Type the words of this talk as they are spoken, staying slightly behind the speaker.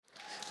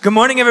Good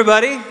morning,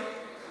 everybody.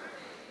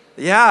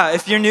 Yeah,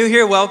 if you're new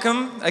here,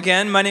 welcome.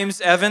 Again, my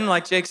name's Evan,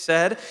 like Jake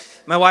said.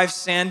 My wife,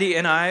 Sandy,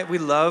 and I, we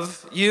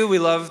love you. We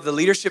love the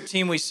leadership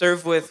team we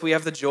serve with. We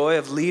have the joy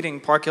of leading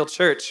Park Hill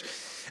Church.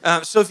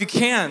 So if you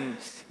can,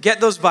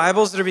 get those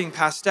Bibles that are being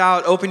passed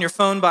out, open your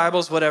phone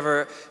Bibles,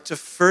 whatever, to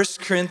 1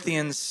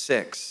 Corinthians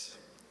 6.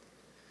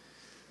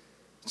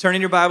 Turn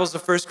in your Bibles to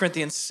 1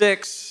 Corinthians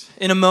 6.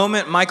 In a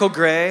moment, Michael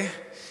Gray,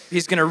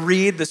 he's going to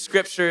read the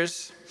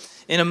scriptures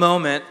in a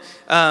moment.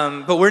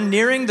 But we're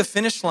nearing the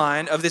finish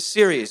line of this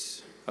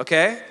series,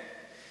 okay?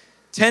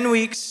 10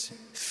 weeks,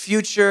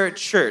 Future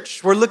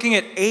Church. We're looking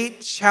at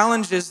 8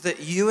 challenges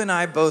that you and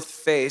I both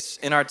face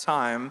in our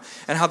time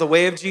and how the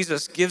way of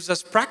Jesus gives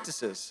us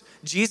practices.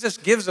 Jesus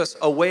gives us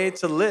a way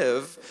to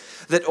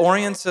live that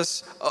orients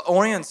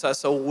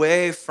us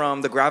away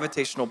from the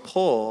gravitational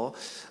pull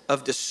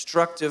of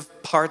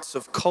destructive parts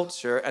of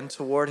culture and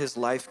toward his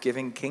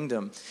life-giving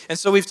kingdom. And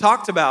so we've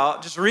talked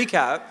about, just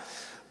recap,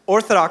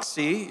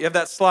 orthodoxy, you have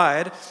that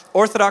slide,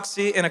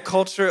 orthodoxy in a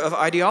culture of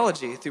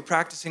ideology through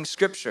practicing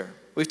scripture.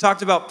 We've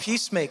talked about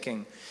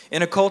peacemaking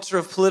in a culture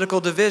of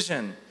political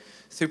division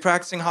through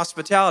practicing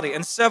hospitality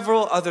and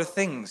several other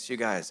things, you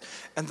guys.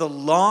 And the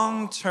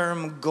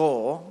long-term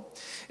goal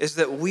is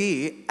that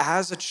we,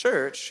 as a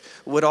church,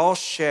 would all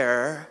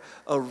share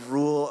a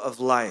rule of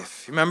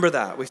life. Remember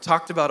that? We've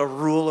talked about a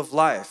rule of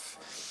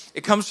life.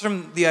 It comes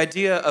from the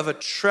idea of a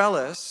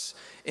trellis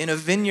in a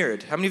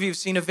vineyard. How many of you have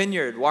seen a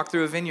vineyard, walk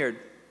through a vineyard?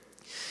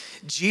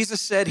 Jesus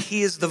said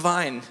he is the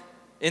vine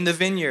in the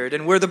vineyard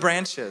and we're the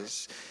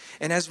branches.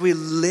 And as we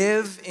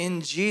live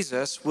in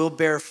Jesus, we'll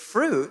bear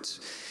fruit.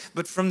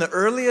 But from the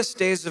earliest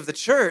days of the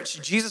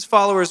church, Jesus'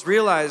 followers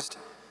realized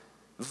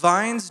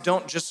vines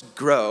don't just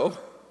grow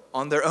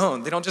on their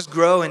own. They don't just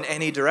grow in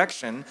any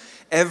direction.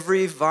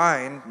 Every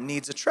vine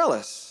needs a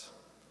trellis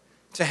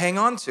to hang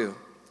on to.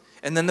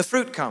 And then the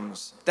fruit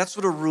comes. That's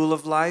what a rule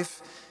of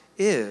life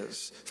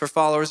is for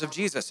followers of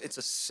Jesus. It's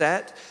a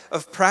set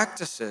of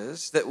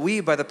practices that we,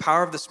 by the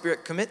power of the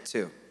Spirit, commit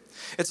to.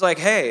 It's like,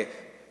 hey,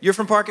 you're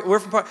from Park, we're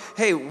from Park.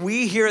 Hey,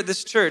 we here at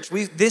this church,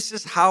 this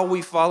is how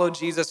we follow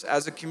Jesus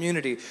as a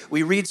community.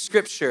 We read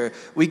scripture.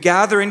 We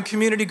gather in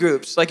community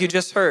groups, like you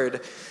just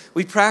heard.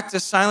 We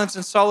practice silence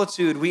and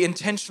solitude. We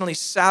intentionally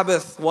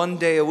Sabbath one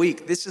day a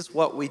week. This is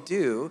what we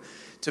do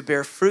to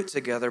bear fruit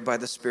together by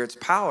the Spirit's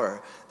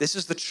power. This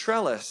is the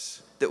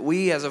trellis that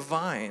we as a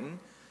vine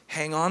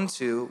hang on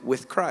to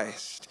with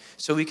Christ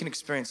so we can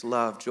experience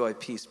love, joy,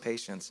 peace,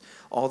 patience,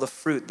 all the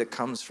fruit that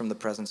comes from the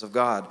presence of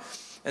God.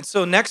 And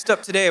so next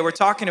up today, we're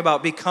talking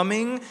about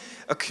becoming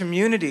a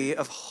community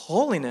of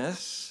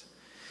holiness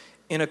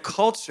in a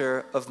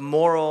culture of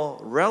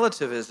moral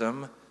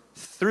relativism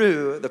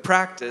through the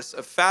practice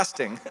of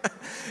fasting.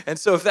 And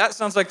so if that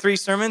sounds like 3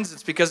 sermons,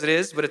 it's because it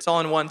is, but it's all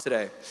in one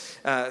today.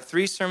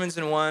 3 sermons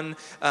in one,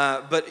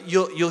 but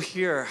you'll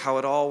hear how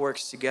it all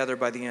works together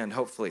by the end,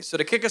 hopefully. So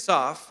to kick us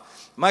off,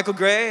 Michael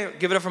Gray,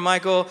 give it up for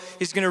Michael.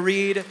 He's going to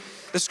read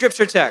the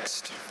scripture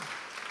text.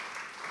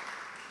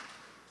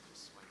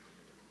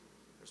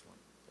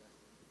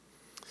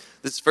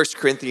 This is 1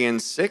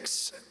 Corinthians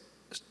 6,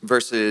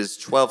 verses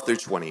 12 through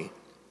 20.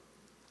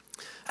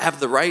 I have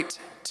the right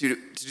to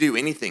do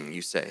anything,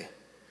 you say,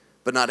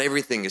 but not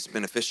everything is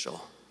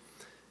beneficial.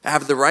 I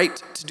have the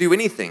right to do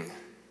anything,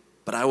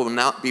 but I will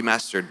not be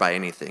mastered by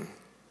anything.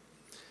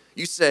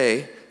 You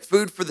say,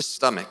 food for the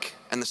stomach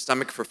and the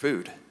stomach for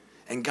food,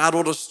 and God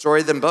will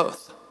destroy them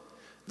both.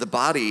 The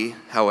body,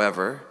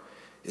 however,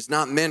 is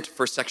not meant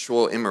for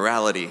sexual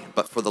immorality,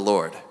 but for the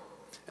Lord,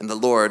 and the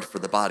Lord for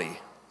the body.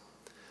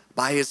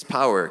 By his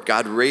power,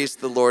 God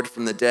raised the Lord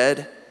from the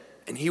dead,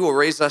 and he will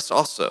raise us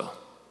also.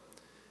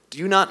 Do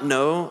you not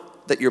know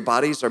that your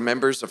bodies are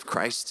members of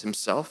Christ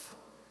himself?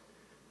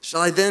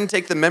 Shall I then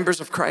take the members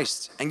of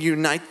Christ and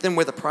unite them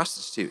with a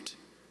prostitute?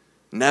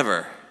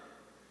 Never.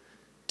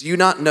 Do you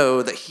not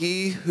know that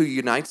he who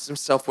unites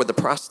himself with a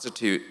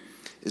prostitute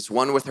is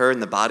one with her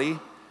in the body?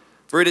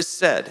 For it is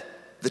said,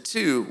 the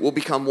two will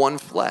become one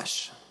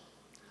flesh.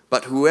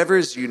 But whoever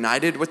is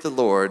united with the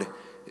Lord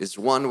is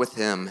one with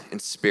him in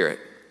spirit.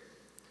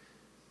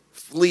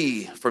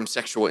 Flee from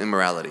sexual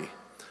immorality.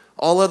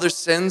 All other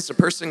sins a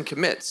person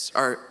commits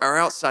are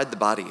outside the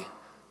body,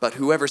 but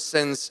whoever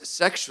sins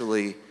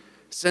sexually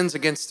sins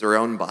against their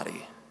own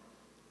body.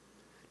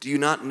 Do you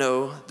not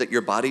know that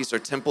your bodies are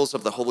temples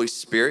of the Holy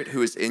Spirit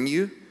who is in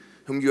you,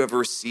 whom you have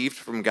received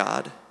from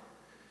God?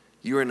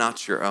 You are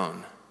not your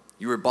own.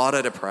 You were bought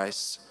at a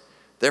price.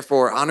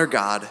 Therefore, honor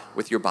God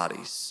with your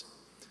bodies.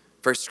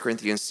 1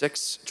 Corinthians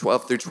 6,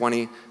 12 through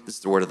 20, this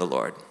is the word of the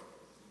Lord.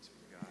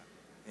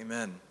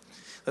 Amen.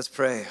 Let's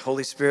pray.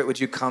 Holy Spirit, would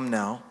you come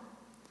now?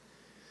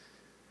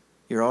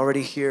 You're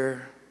already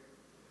here.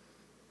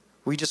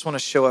 We just want to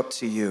show up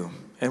to you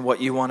and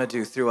what you want to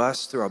do through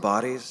us, through our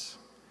bodies,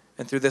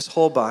 and through this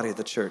whole body of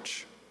the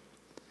church.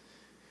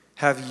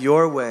 Have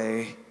your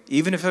way,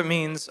 even if it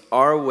means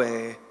our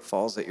way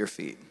falls at your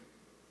feet.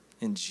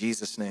 In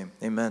Jesus' name,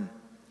 amen.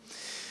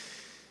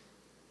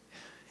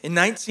 In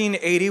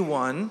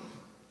 1981,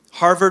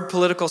 Harvard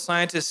political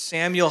scientist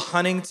Samuel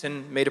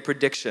Huntington made a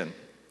prediction.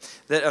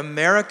 that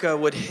America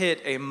would hit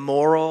a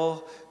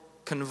moral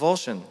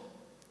convulsion.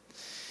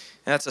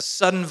 And that's a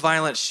sudden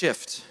violent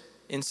shift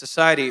in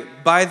society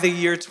by the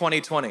year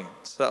 2020.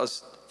 So that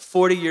was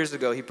 40 years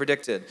ago, he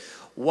predicted.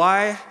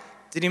 Why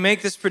did he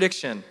make this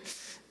prediction?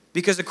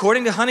 Because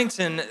according to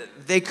Huntington,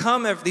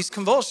 these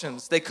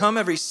convulsions, they come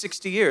every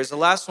 60 years. The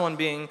last one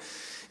being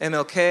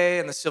MLK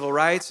and the civil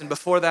rights, and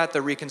before that,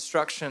 the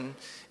Reconstruction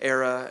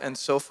era and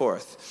so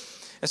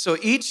forth. And so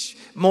each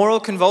moral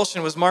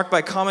convulsion was marked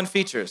by common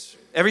features.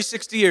 Every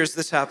 60 years,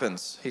 this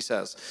happens, he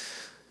says.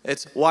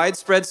 It's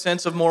widespread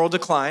sense of moral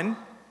decline,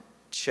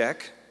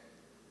 check.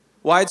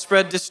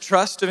 Widespread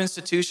distrust of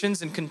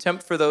institutions and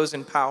contempt for those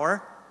in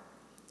power,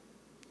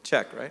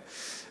 check, right?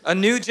 A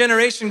new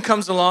generation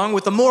comes along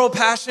with a moral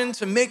passion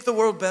to make the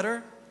world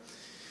better.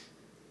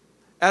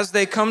 As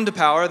they come to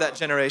power, that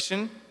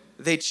generation,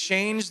 they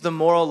change the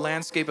moral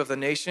landscape of the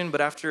nation, but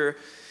after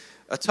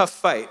a tough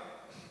fight.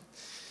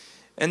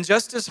 And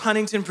just as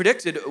Huntington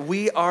predicted,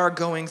 we are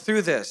going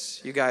through this,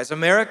 you guys.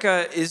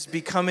 America is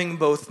becoming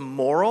both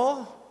more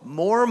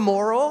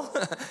moral,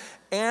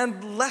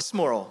 and less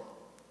moral.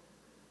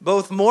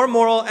 Both more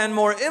moral and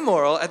more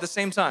immoral at the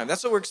same time.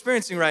 That's what we're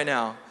experiencing right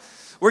now.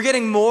 We're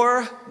getting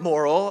more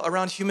moral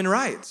around human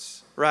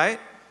rights, right?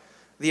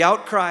 The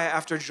outcry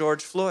after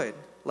George Floyd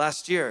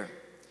last year.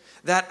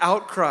 That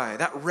outcry,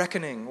 that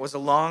reckoning was a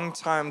long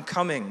time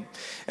coming.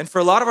 And for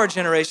a lot of our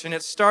generation,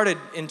 it started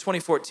in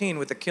 2014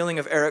 with the killing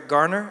of Eric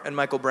Garner and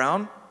Michael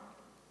Brown.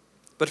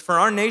 But for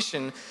our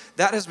nation,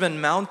 that has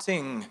been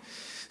mounting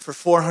for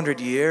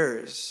 400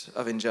 years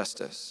of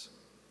injustice.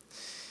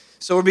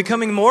 So we're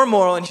becoming more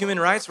moral in human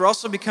rights. We're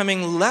also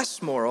becoming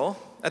less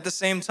moral at the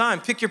same time.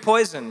 Pick your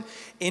poison.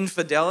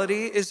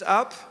 Infidelity is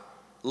up.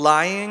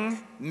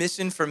 Lying,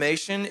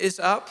 misinformation is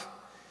up.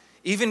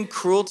 Even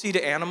cruelty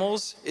to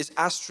animals is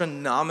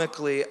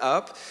astronomically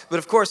up. But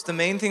of course, the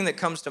main thing that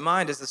comes to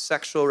mind is the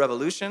sexual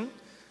revolution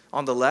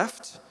on the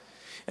left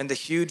and the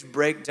huge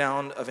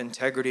breakdown of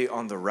integrity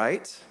on the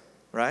right?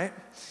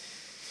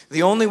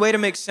 The only way to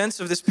make sense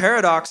of this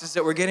paradox is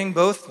that we're getting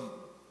both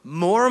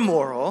more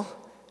moral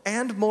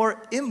and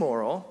more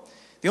immoral.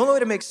 The only way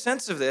to make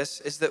sense of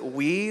this is that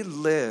we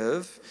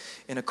live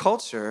in a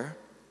culture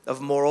of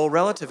moral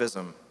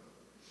relativism,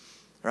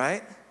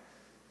 right?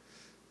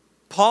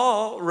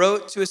 Paul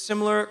wrote to a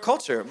similar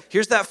culture.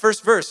 Here's that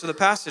first verse of the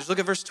passage. Look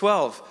at verse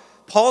 12.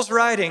 Paul's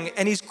writing,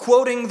 and he's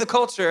quoting the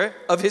culture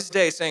of his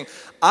day, saying,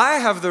 I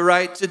have the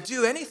right to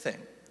do anything,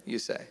 you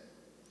say.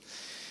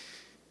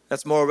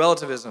 That's moral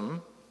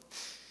relativism.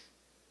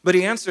 But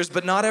he answers,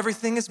 but not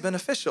everything is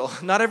beneficial.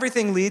 Not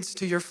everything leads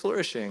to your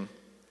flourishing.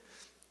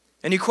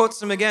 And he quotes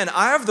them again,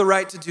 I have the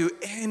right to do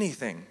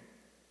anything.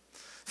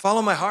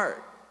 Follow my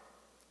heart.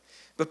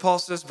 But Paul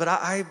says, but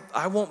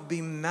I won't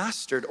be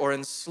mastered or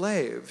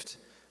enslaved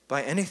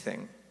by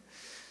anything.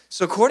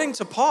 So according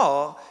to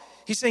Paul,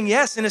 he's saying,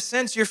 yes, in a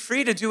sense, you're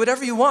free to do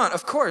whatever you want.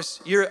 Of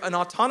course, you're an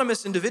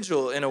autonomous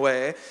individual in a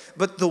way,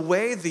 but the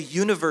way the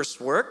universe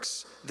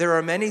works, there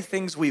are many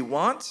things we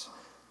want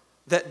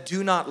that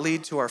do not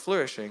lead to our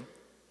flourishing.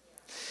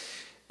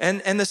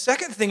 And the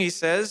second thing he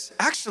says,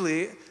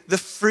 actually, the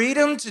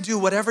freedom to do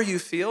whatever you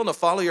feel and to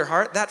follow your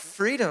heart, that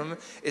freedom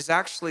is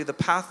actually the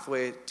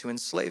pathway to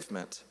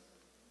enslavement.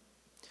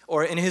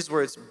 Or in his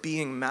words,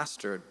 being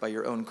mastered by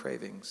your own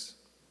cravings.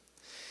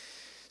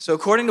 So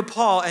according to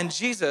Paul and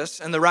Jesus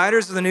and the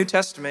writers of the New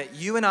Testament,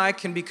 you and I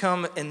can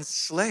become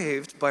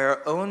enslaved by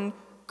our own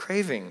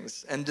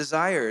cravings and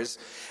desires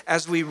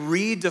as we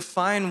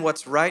redefine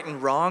what's right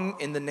and wrong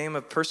in the name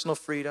of personal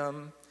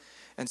freedom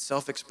and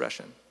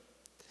self-expression.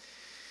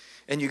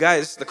 And you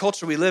guys, the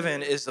culture we live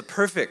in is the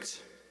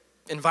perfect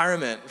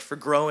environment for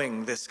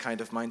growing this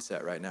kind of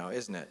mindset right now,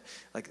 isn't it?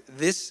 Like,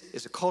 this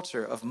is a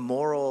culture of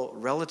moral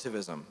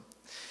relativism.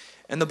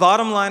 And the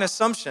bottom line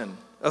assumption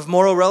of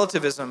moral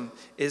relativism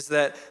is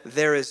that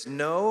there is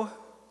no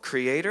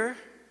creator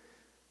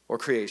or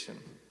creation.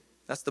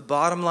 That's the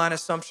bottom line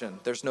assumption.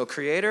 There's no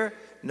creator,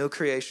 no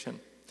creation.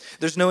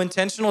 There's no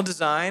intentional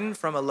design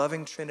from a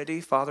loving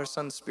Trinity, Father,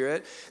 Son,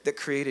 Spirit, that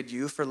created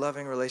you for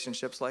loving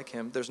relationships like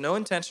him. There's no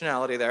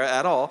intentionality there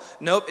at all.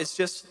 Nope, it's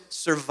just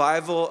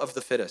survival of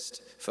the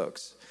fittest,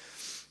 folks.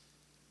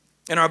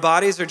 And our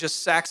bodies are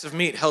just sacks of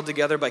meat held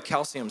together by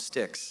calcium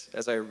sticks,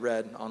 as I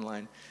read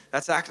online.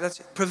 That's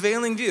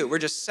prevailing view. We're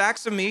just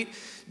sacks of meat,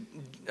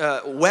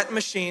 wet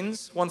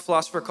machines, one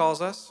philosopher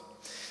calls us,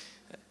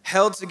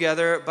 held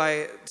together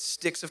by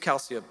sticks of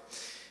calcium.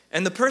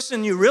 And the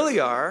person you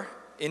really are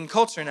in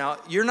culture now,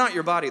 you're not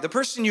your body. The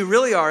person you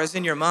really are is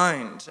in your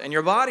mind. And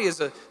your body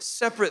is a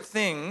separate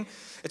thing.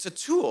 It's a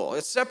tool.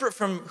 It's separate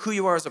from who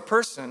you are as a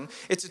person.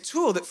 It's a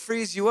tool that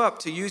frees you up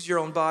to use your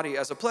own body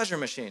as a pleasure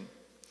machine.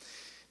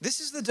 This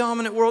is the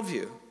dominant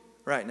worldview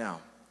right now,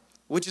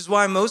 which is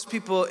why most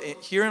people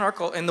here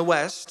in the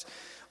West,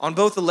 on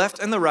both the left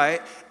and the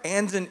right,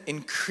 and an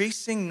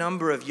increasing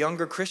number of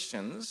younger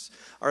Christians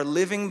are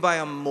living by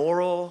a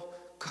moral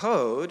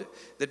code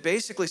that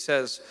basically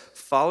says,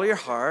 follow your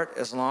heart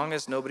as long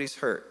as nobody's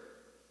hurt.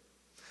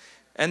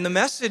 And the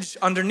message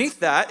underneath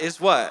that is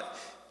what?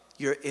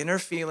 Your inner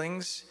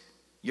feelings,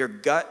 your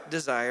gut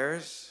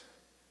desires,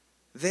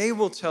 they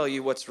will tell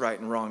you what's right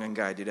and wrong and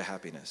guide you to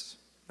happiness.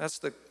 That's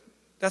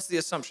the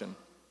assumption.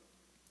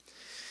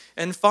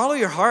 And follow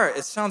your heart,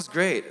 it sounds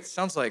great. It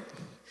sounds like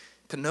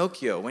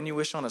Pinocchio, when you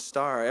wish on a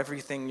star,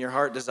 everything your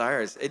heart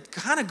desires. It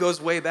kind of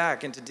goes way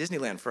back into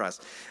Disneyland for us.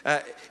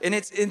 And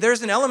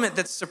there's an element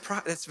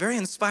that's very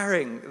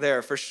inspiring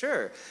there for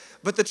sure.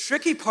 But the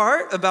tricky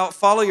part about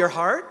follow your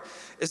heart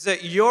is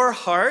that your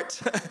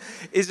heart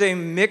is a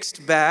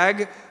mixed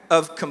bag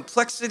of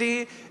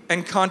complexity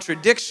and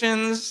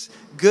contradictions,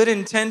 good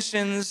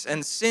intentions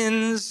and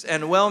sins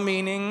and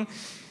well-meaning,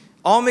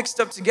 all mixed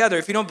up together.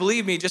 If you don't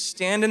believe me, just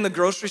stand in the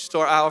grocery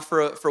store aisle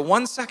for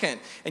 1 second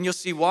and you'll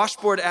see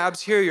washboard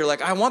abs here. You're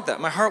like, I want that.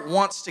 My heart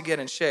wants to get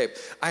in shape.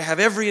 I have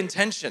every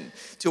intention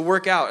to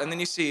work out. And then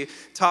you see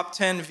top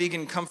 10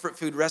 vegan comfort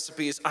food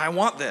recipes. I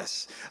want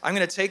this. I'm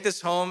going to take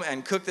this home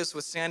and cook this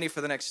with Sandy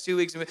for the next 2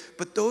 weeks.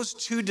 But those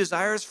two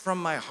desires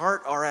from my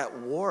heart are at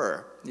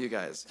war, you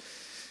guys.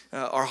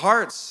 Our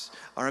hearts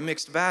are a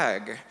mixed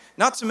bag.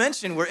 Not to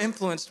mention, we're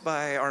influenced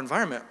by our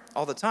environment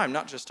all the time,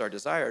 not just our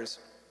desires.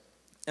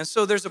 And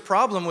so there's a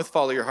problem with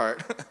follow your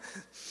heart.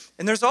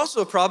 And there's also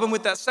a problem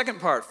with that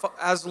second part,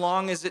 as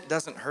long as it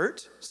doesn't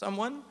hurt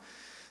someone.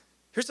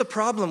 Here's the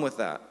problem with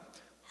that.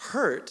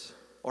 Hurt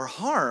or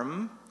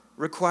harm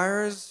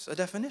requires a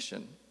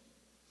definition.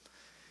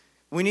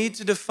 We need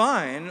to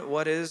define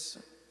what is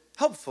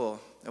helpful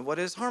and what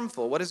is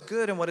harmful, what is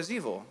good and what is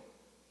evil.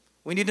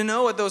 We need to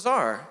know what those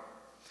are.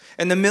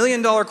 And the $1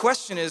 million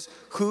question is,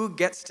 who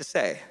gets to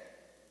say?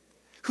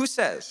 Who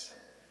says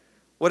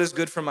what is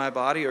good for my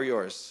body or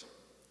yours?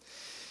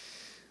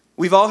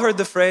 We've all heard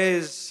the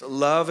phrase,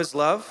 love is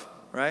love,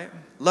 right?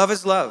 Love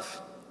is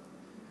love,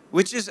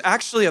 which is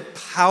actually a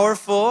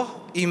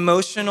powerful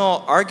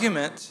emotional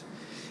argument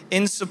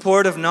in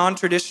support of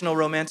non-traditional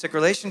romantic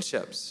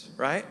relationships,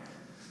 right?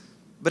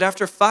 But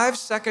after 5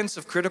 seconds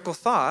of critical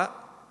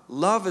thought,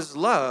 love is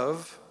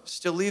love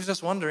still leaves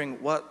us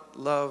wondering what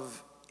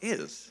love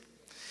is.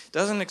 It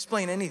doesn't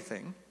explain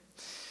anything.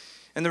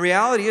 And the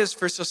reality is,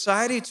 for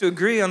society to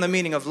agree on the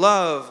meaning of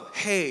love,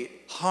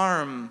 hate,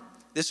 harm,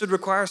 this would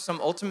require some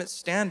ultimate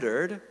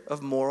standard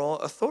of moral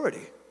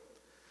authority,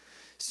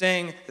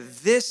 saying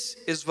this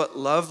is what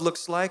love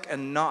looks like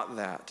and not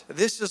that.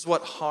 This is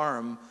what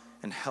harm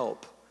and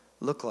help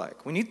look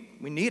like. We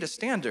need a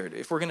standard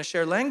if we're going to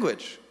share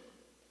language.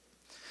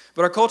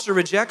 But our culture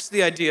rejects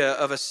the idea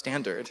of a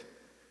standard,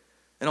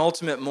 an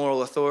ultimate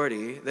moral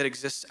authority that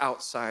exists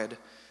outside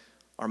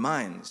our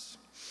minds.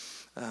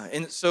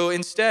 And so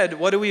instead,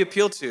 what do we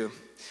appeal to?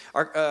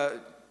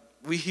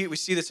 We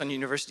see this on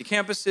university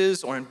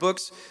campuses or in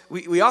books.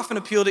 We often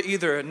appeal to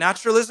either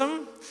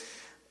naturalism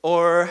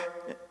or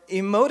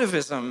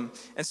emotivism.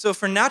 And so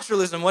for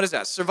naturalism, what is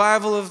that?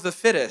 Survival of the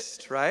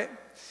fittest, right?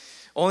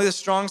 Only the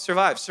strong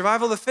survive.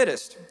 Survival of the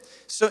fittest.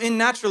 So in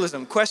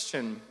naturalism,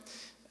 question,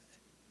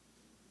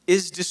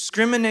 is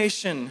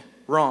discrimination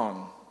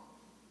wrong?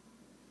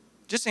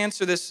 Just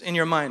answer this in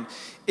your mind.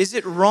 Is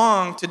it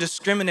wrong to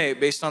discriminate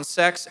based on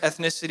sex,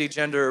 ethnicity,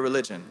 gender, or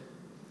religion?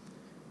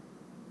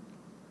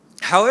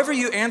 However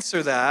you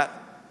answer that,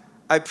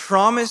 I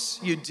promise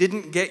you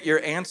didn't get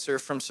your answer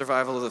from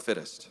survival of the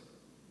fittest.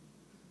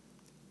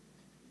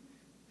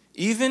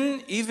 Even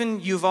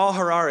Yuval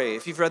Harari,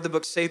 if you've read the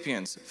book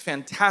Sapiens,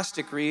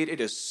 fantastic read. It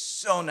is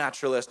so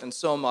naturalist and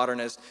so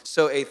modernist,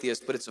 so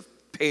atheist, but it's a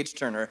page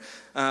turner.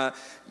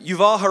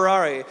 Yuval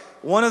Harari,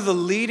 one of the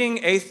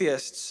leading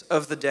atheists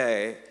of the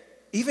day,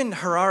 even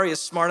Harari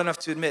is smart enough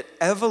to admit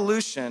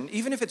evolution,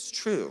 even if it's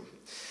true,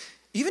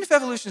 even if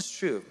evolution is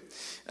true,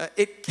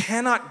 it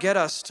cannot get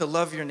us to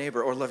love your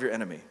neighbor or love your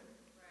enemy.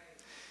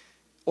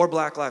 Or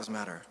Black Lives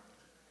Matter.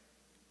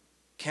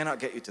 Cannot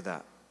get you to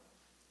that.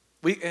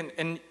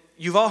 And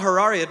Yuval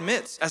Harari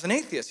admits, as an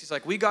atheist, he's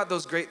like, we got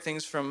those great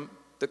things from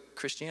the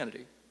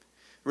Christianity.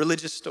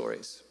 Religious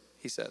stories,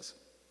 he says.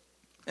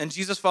 And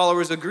Jesus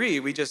followers agree,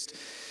 we just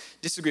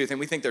disagree with him.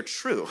 We think they're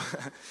true.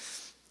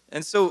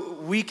 And so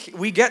we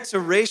get to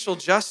racial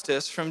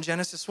justice from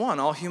Genesis 1.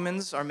 All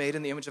humans are made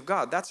in the image of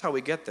God. That's how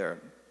we get there.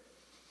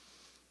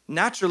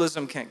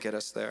 Naturalism can't get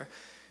us there.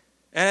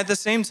 And at the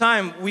same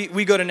time,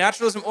 we go to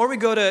naturalism or we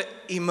go to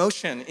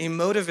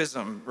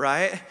emotivism,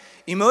 right?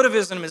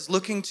 Emotivism is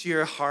looking to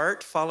your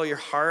heart, follow your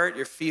heart,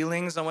 your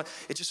feelings on what,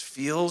 it just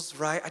feels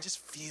right. I just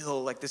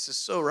feel like this is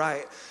so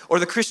right. Or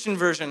the Christian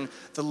version,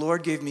 the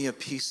Lord gave me a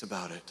peace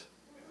about it.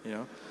 You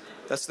know,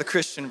 that's the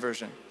Christian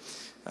version.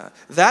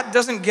 That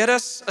doesn't get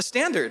us a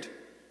standard.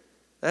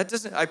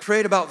 I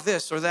prayed about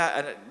this or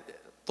that, and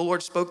the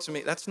Lord spoke to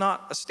me. That's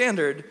not a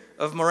standard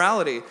of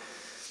morality.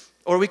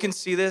 Or we can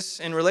see this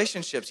in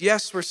relationships.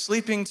 Yes, we're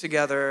sleeping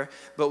together,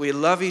 but we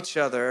love each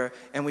other,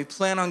 and we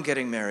plan on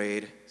getting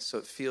married, so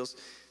it feels,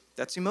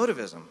 that's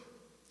emotivism.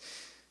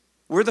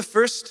 We're the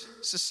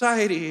first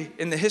society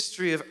in the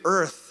history of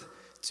Earth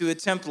to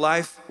attempt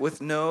life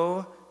with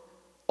no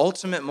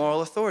ultimate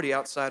moral authority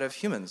outside of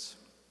humans.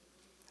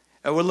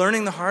 And we're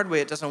learning the hard way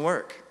it doesn't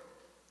work.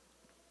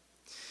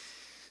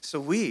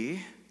 So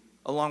we,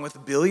 along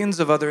with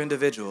billions of other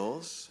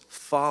individuals,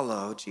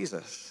 follow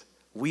Jesus.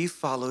 We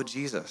follow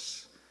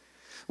Jesus,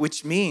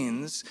 which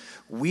means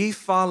we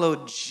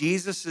follow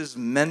Jesus's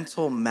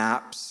mental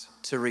maps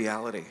to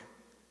reality.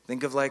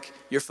 Think of like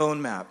your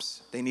phone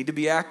maps. They need to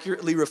be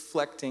accurately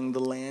reflecting the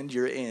land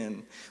you're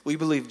in. We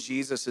believe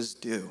Jesus is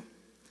due.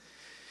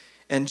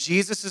 And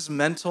Jesus's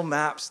mental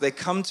maps, they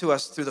come to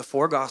us through the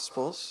four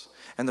Gospels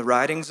and the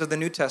writings of the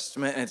New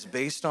Testament, and it's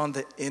based on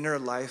the inner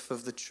life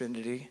of the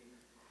Trinity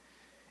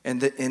and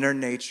the inner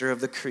nature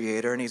of the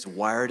Creator, and he's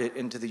wired it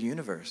into the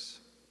universe.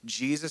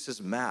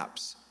 Jesus's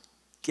maps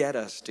get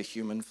us to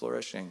human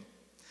flourishing.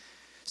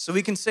 So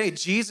we can say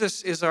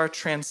Jesus is our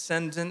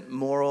transcendent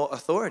moral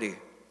authority.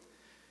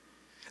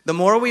 The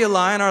more we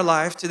align our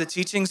life to the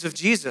teachings of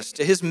Jesus,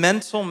 to his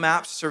mental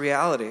maps to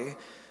reality,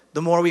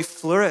 the more we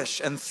flourish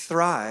and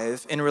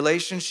thrive in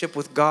relationship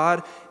with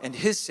God and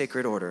his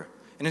sacred order.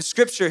 And in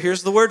Scripture,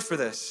 here's the word for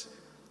this: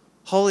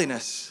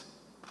 holiness.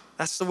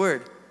 That's the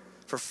word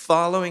for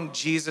following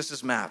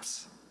Jesus'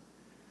 maps.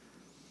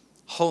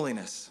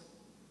 Holiness.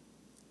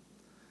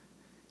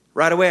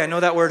 Right away, I know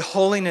that word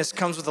holiness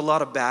comes with a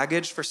lot of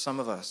baggage for some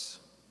of us.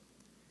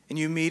 And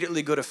you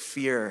immediately go to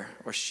fear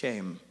or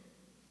shame.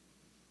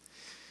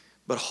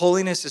 But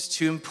holiness is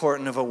too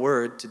important of a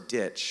word to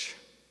ditch.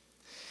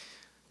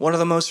 One of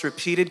the most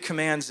repeated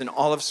commands in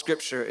all of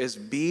Scripture is,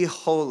 be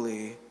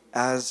holy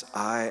as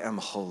I am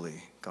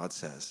holy, God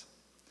says.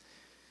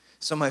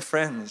 So my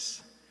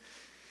friends,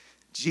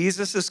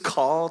 Jesus'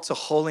 call to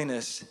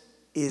holiness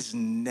is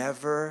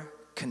never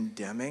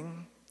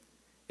condemning.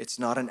 It's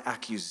not an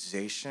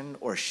accusation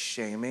or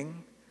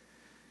shaming.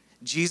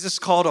 Jesus'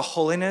 call to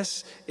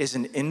holiness is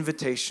an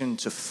invitation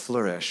to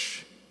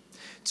flourish.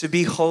 To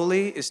be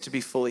holy is to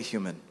be fully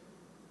human.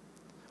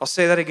 I'll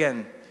say that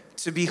again.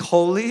 To be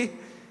holy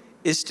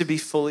is to be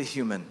fully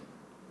human.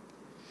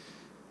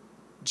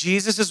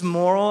 Jesus'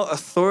 moral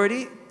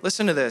authority,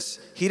 listen to this,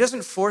 he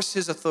doesn't force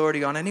his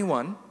authority on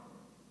anyone.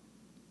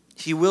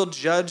 He will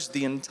judge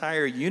the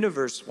entire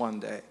universe one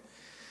day.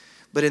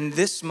 But in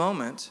this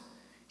moment,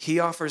 he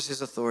offers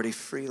his authority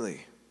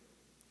freely.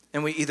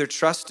 And we either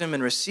trust him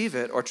and receive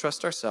it, or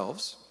trust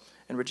ourselves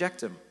and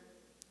reject him.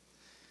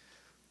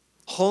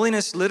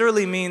 Holiness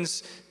literally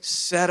means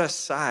set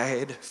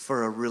aside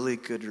for a really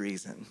good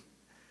reason.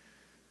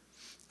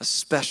 A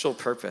special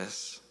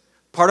purpose.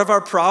 Part of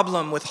our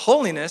problem with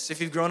holiness,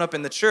 if you've grown up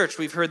in the church,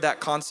 we've heard that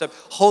concept.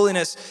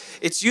 Holiness,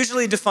 it's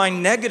usually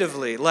defined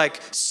negatively,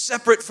 like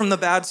separate from the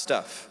bad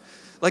stuff.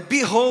 Like,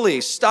 be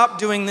holy, stop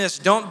doing this,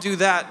 don't do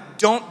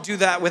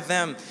that with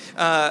them.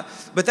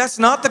 But that's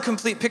not the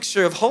complete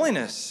picture of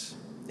holiness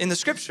in the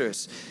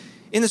Scriptures.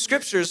 In the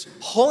Scriptures,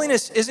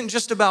 holiness isn't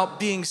just about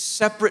being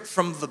separate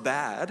from the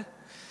bad,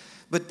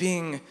 but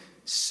being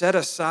set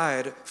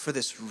aside for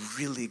this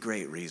really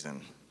great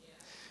reason.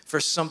 For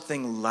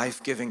something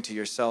life-giving to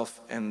yourself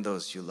and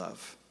those you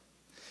love.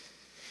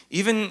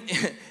 Even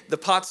the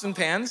pots and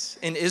pans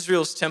in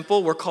Israel's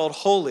temple were called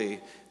holy.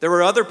 There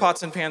were other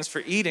pots and pans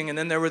for eating, and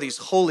then there were these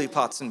holy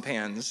pots and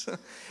pans.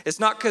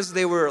 It's not because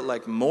they were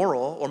like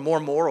moral or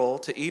more moral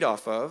to eat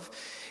off of.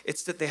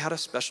 It's that they had a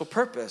special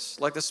purpose,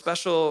 like the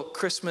special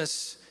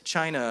Christmas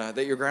china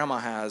that your grandma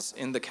has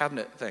in the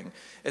cabinet thing.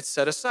 It's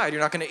set aside.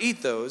 You're not going to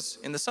eat those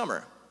in the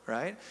summer,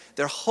 right?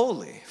 They're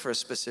holy for a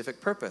specific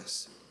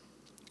purpose.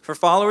 For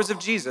followers of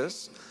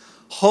Jesus,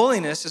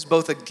 holiness is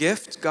both a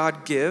gift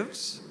God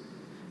gives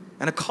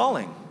and a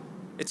calling.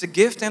 It's a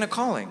gift and a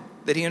calling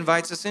that he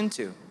invites us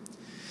into.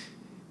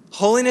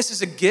 Holiness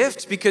is a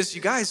gift because,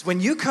 you guys, when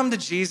you come to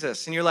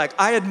Jesus and you're like,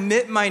 I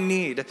admit my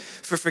need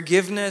for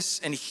forgiveness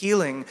and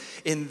healing,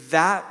 in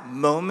that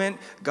moment,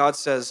 God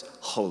says,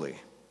 holy,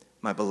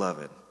 my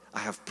beloved. I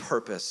have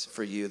purpose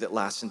for you that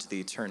lasts into the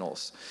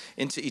eternals,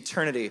 into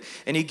eternity.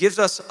 And he gives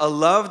us a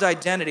loved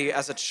identity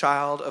as a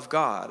child of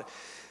God.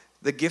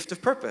 The gift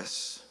of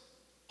purpose,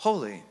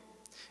 holy.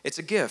 It's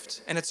a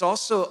gift, and it's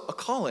also a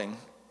calling.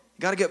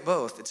 You got to get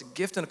both. It's a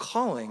gift and a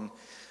calling.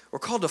 We're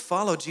called to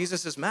follow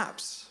Jesus'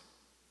 maps.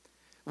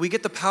 We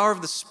get the power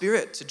of the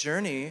Spirit to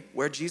journey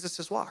where Jesus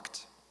has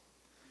walked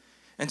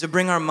and to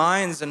bring our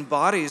minds and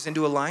bodies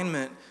into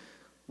alignment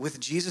with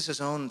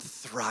Jesus' own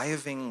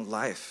thriving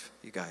life,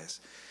 you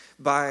guys,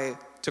 by,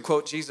 to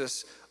quote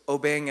Jesus,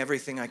 obeying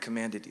everything I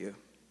commanded you.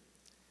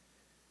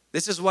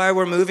 This is why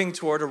we're moving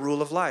toward a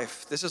rule of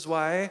life. This is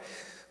why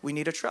we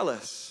need a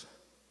trellis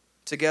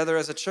together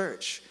as a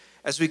church.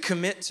 As we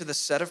commit to the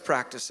set of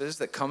practices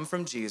that come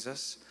from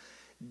Jesus,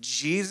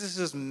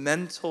 Jesus'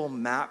 mental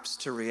maps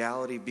to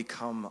reality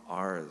become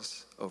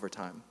ours over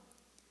time.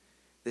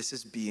 This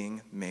is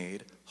being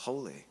made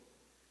holy.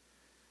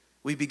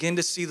 We begin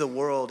to see the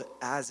world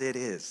as it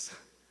is,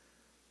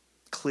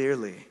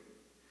 clearly.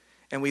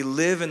 And we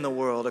live in the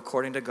world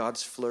according to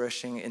God's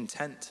flourishing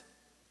intent.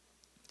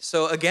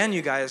 So again,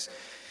 you guys,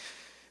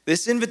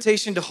 this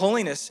invitation to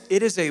holiness,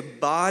 it is a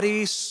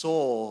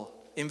body-soul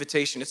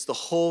invitation. It's the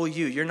whole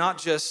you. You're not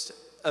just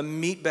a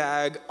meat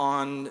bag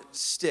on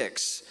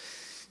sticks.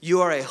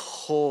 You are a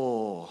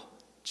whole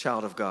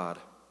child of God.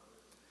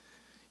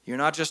 You're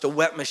not just a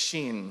wet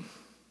machine.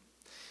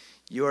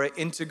 You are an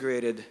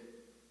integrated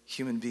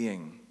human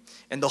being.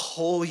 And the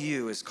whole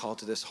you is called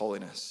to this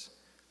holiness.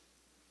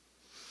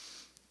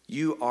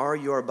 You are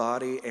your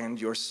body and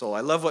your soul.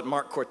 I love what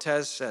Mark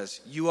Cortez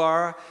says. You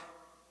are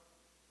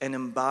an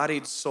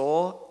embodied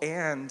soul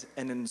and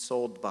an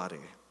ensouled body.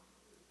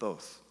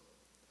 Both.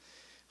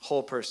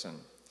 Whole person.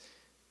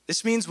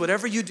 This means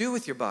whatever you do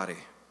with your body,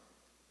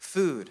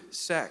 food,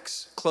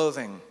 sex,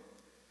 clothing,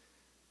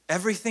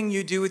 everything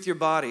you do with your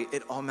body,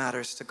 it all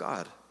matters to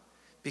God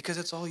because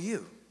it's all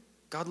you.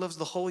 God loves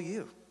the whole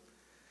you.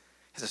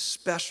 He has a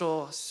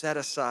special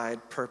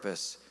set-aside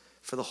purpose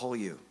for the whole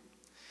you.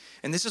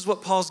 And this is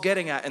what Paul's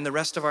getting at in the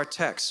rest of our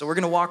text. So we're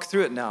going to walk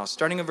through it now,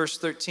 starting in verse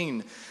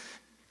 13.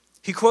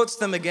 He quotes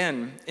them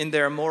again in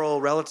their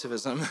moral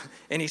relativism,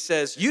 and he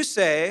says, you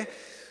say,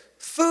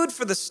 food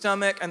for the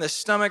stomach and the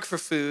stomach for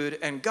food,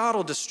 and God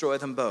will destroy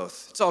them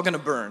both. It's all going to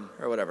burn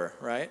or whatever,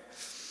 right?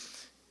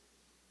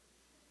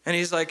 And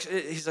he's like,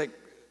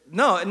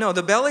 no,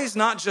 the belly's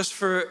not just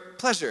for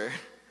pleasure.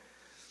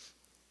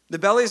 The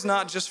belly's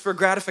not just for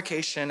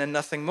gratification and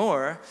nothing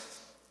more.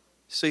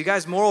 So you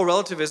guys, moral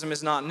relativism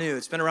is not new.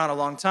 It's been around a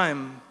long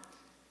time.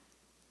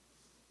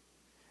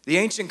 The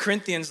ancient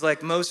Corinthians,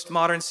 like most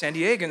modern San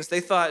Diegans,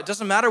 they thought it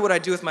doesn't matter what I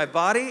do with my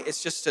body.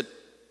 It's just a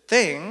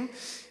thing,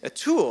 a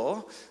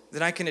tool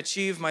that I can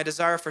achieve my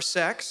desire for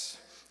sex.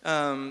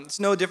 It's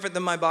no different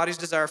than my body's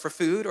desire for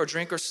food or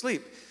drink or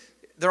sleep.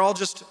 They're all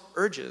just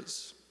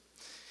urges.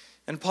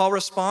 And Paul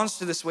responds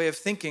to this way of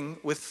thinking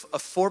with a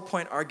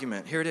 4-point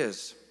argument. Here it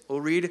is.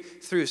 We'll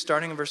read through,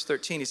 starting in verse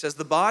 13. He says,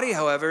 the body,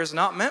 however, is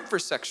not meant for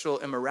sexual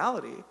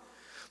immorality,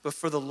 but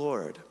for the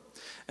Lord,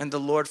 and the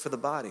Lord for the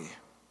body.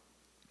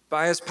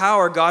 By his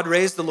power, God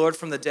raised the Lord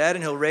from the dead,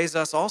 and he'll raise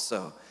us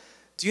also.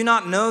 Do you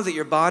not know that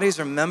your bodies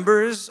are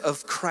members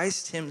of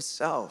Christ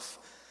himself?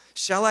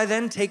 Shall I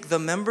then take the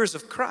members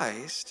of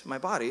Christ, my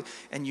body,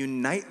 and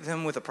unite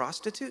them with a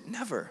prostitute?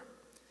 Never.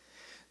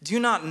 Do you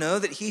not know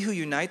that he who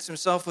unites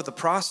himself with a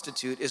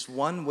prostitute is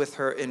one with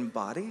her in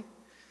body?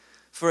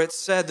 For it's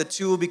said, the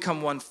two will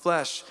become one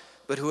flesh,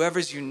 but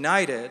whoever's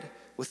united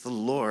with the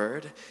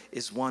Lord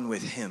is one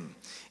with him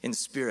in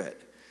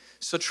spirit.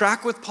 So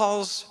track with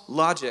Paul's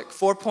logic.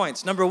 4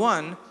 points. Number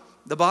 1,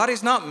 the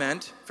body's not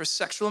meant for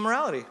sexual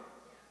immorality.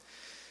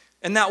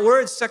 And that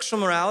word,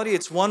 sexual morality,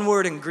 it's one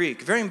word in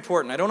Greek. Very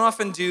important. I don't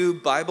often do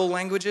Bible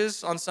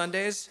languages on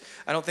Sundays.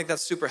 I don't think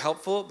that's super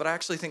helpful, but I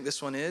actually think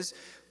this one is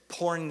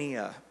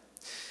porneia.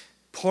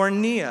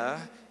 Porneia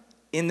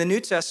in the New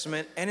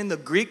Testament and in the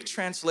Greek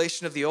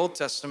translation of the Old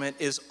Testament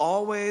is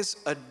always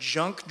a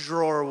junk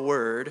drawer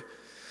word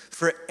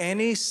for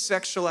any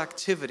sexual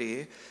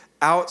activity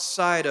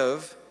outside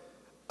of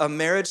a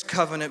marriage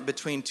covenant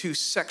between two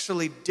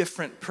sexually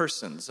different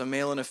persons, a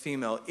male and a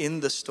female,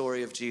 in the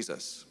story of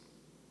Jesus,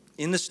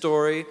 in the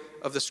story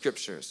of the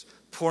scriptures.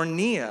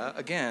 Porneia,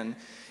 again,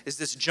 is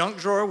this junk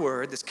drawer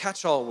word, this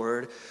catch-all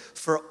word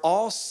for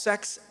all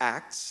sex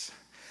acts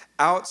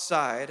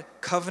outside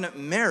covenant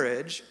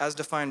marriage as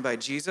defined by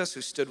Jesus,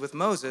 who stood with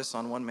Moses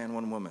on one man,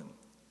 one woman.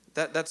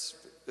 That's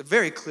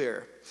very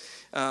clear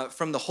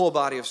from the whole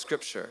body of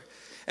Scripture.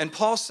 And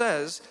Paul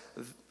says,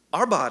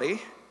 our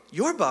body,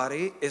 your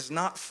body, is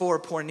not for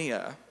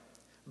porneia,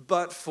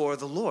 but for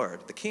the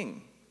Lord, the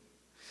King,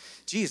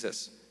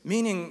 Jesus,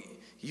 meaning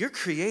you're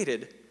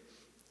created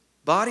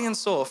body and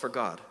soul for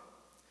God.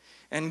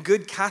 And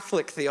good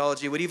Catholic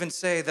theology would even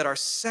say that our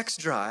sex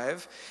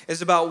drive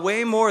is about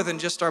way more than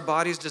just our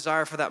body's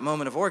desire for that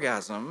moment of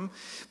orgasm,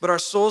 but our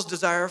soul's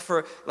desire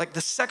for, like,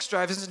 the sex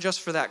drive isn't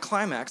just for that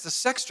climax. The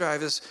sex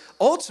drive is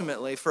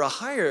ultimately for a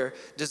higher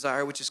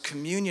desire, which is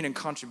communion and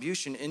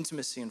contribution,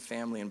 intimacy and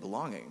family and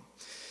belonging.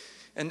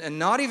 And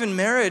not even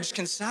marriage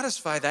can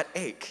satisfy that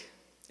ache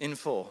in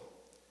full.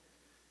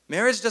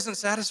 Marriage doesn't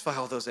satisfy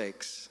all those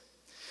aches.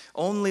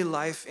 Only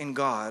life in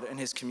God and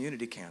his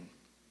community can.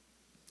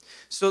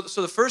 So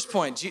the first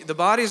point, the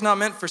body is not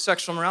meant for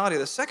sexual morality.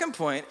 The second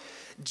point,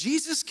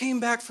 Jesus came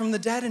back from the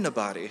dead in a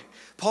body.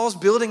 Paul's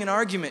building an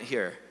argument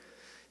here.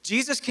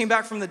 Jesus came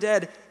back from the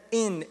dead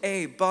in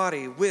a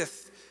body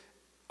with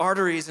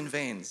arteries and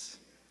veins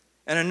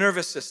and a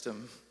nervous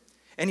system.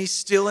 And he's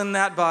still in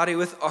that body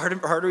with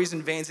arteries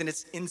and veins, and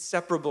it's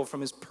inseparable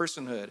from his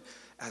personhood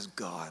as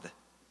God.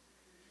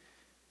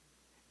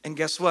 And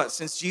guess what?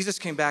 Since Jesus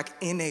came back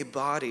in a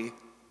body,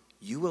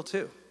 you will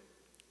too.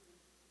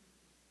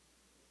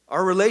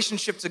 Our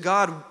relationship to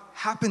God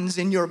happens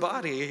in your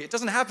body. It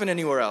doesn't happen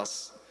anywhere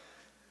else.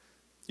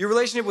 Your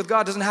relationship with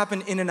God doesn't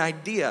happen in an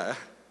idea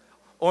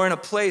or in a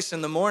place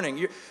in the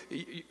morning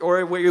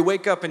or where you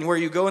wake up and where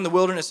you go in the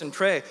wilderness and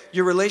pray.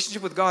 Your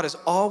relationship with God is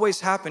always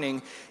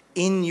happening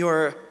in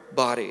your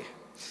body.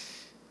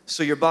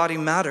 So your body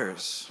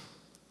matters.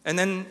 And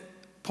then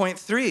point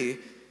 3,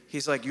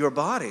 he's like, your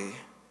body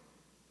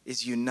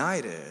is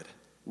united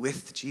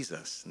with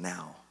Jesus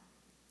now.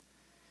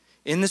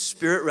 In the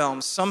spirit realm,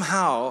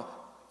 somehow,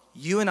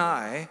 you and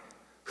I,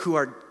 who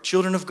are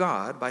children of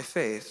God by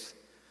faith,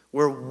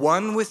 we're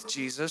one with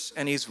Jesus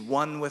and he's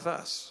one with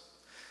us.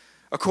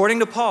 According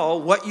to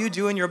Paul, what you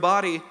do in your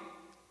body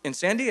in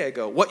San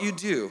Diego, what you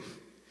do,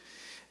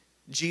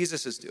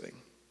 Jesus is doing.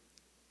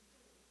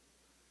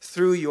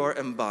 through your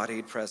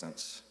embodied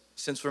presence,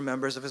 since we're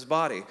members of his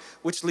body,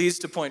 which leads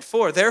to point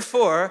 4.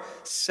 Therefore,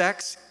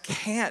 sex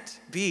can't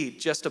be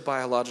just a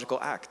biological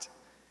act.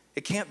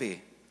 It can't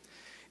be.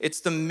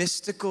 It's the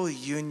mystical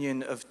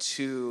union of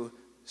two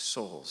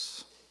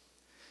souls.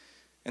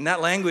 And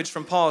that language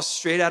from Paul is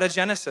straight out of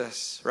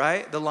Genesis,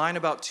 right? The line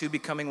about two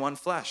becoming one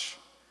flesh.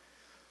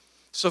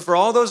 So for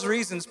all those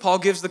reasons, Paul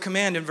gives the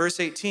command in verse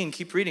 18.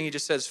 Keep reading. He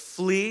just says,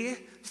 flee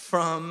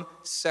from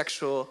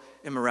sexual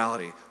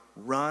immorality.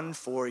 Run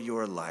for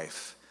your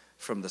life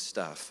from the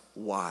stuff.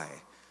 Why?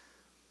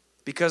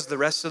 Because the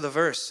rest of the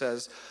verse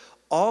says,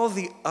 all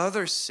the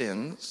other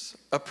sins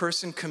a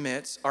person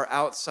commits are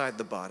outside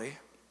the body,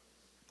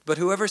 but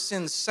whoever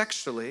sins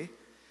sexually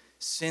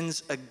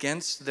sins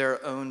against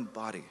their own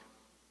body.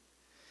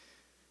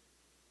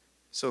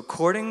 So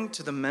according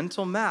to the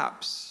mental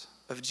maps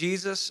of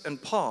Jesus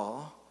and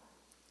Paul,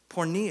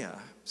 porneia,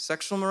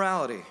 sexual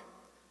morality,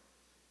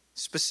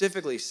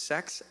 specifically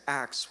sex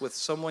acts with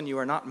someone you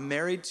are not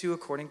married to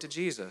according to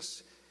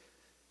Jesus,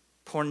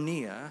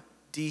 porneia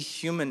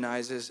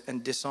dehumanizes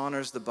and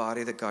dishonors the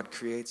body that God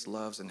creates,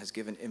 loves, and has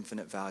given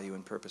infinite value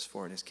and purpose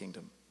for in his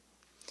kingdom.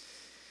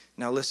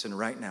 Now listen,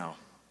 right now,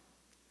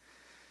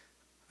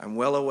 I'm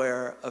well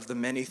aware of the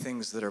many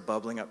things that are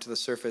bubbling up to the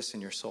surface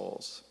in your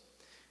souls.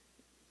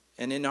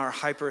 And in our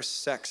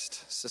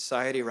hyper-sexed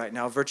society right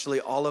now, virtually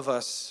all of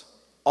us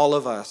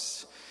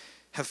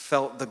have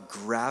felt the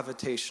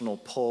gravitational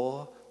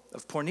pull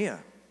of porneia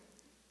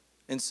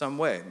in some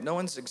way. No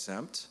one's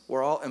exempt.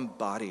 We're all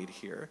embodied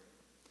here.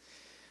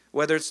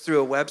 Whether it's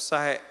through a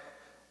website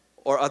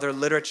or other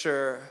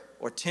literature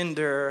or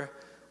Tinder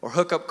or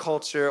hookup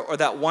culture or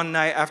that one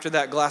night after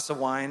that glass of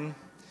wine,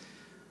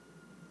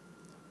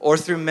 or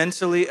through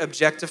mentally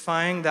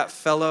objectifying that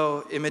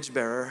fellow image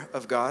bearer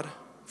of God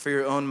for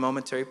your own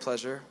momentary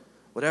pleasure,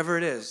 whatever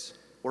it is,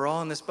 we're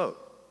all in this boat.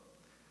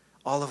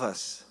 All of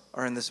us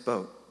are in this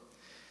boat.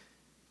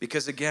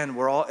 Because again,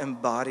 we're all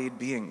embodied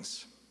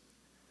beings.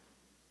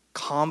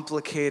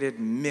 Complicated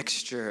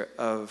mixture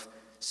of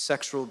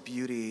sexual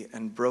beauty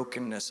and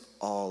brokenness,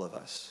 all of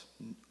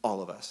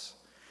us.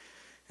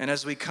 And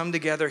as we come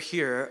together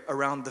here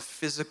around the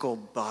physical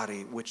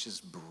body, which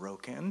is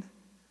broken,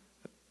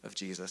 of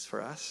Jesus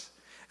for us,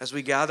 as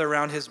we gather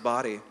around his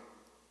body,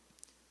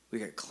 we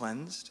get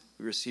cleansed,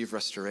 we receive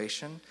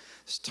restoration.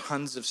 There's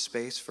tons of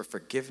space for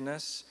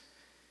forgiveness.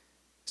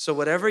 So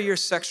whatever your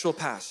sexual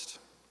past,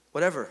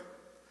 whatever,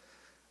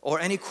 or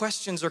any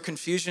questions or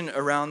confusion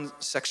around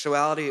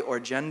sexuality or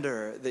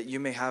gender that you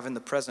may have in the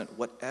present,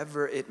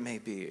 whatever it may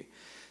be,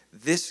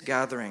 this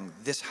gathering,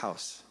 this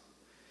house,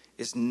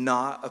 is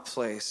not a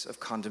place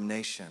of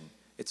condemnation.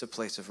 It's a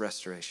place of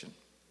restoration.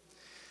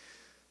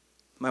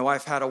 My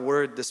wife had a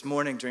word this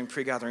morning during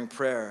pre-gathering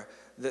prayer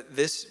that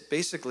this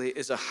basically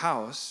is a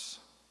house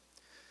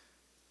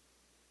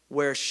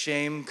where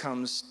shame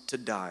comes to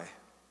die.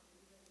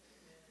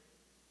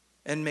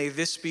 And may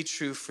this be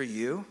true for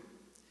you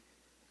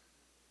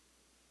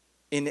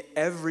in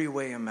every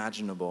way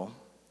imaginable,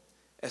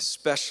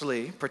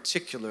 especially,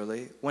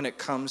 particularly, when it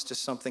comes to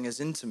something as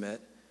intimate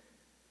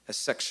as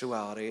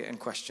sexuality and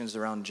questions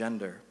around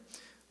gender.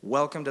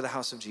 Welcome to the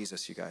house of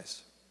Jesus, you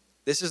guys.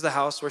 This is the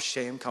house where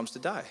shame comes to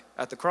die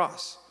at the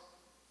cross.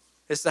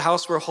 It's the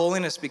house where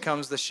holiness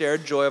becomes the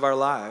shared joy of our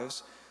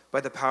lives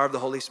by the power of the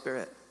Holy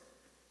Spirit.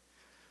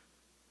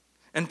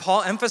 And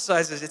Paul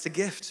emphasizes it's a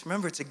gift.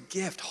 Remember, it's a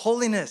gift.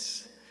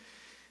 Holiness.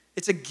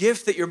 It's a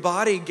gift that your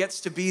body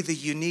gets to be the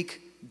unique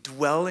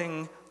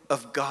dwelling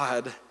of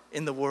God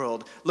in the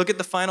world. Look at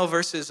the final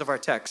verses of our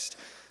text.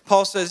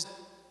 Paul says,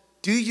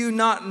 do you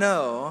not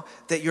know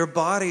that your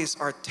bodies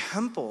are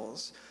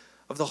temples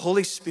of the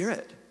Holy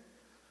Spirit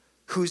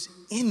who's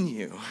in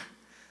you?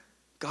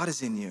 God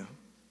is in you.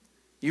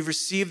 You've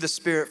received the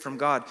Spirit from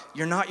God.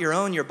 You're not your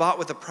own. You're bought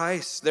with a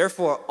price.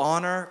 Therefore,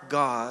 honor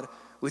God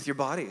with your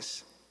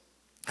bodies.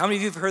 How many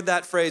of you have heard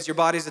that phrase, your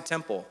body's a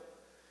temple?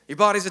 Your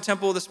body's a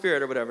temple of the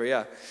Spirit or whatever,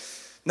 yeah.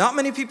 Not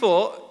many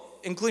people,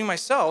 including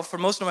myself, for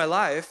most of my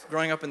life,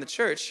 growing up in the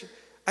church,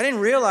 I didn't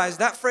realize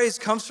that phrase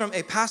comes from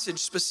a passage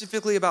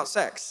specifically about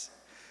sex.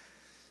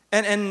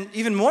 And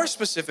even more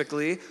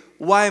specifically,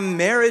 why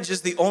marriage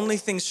is the only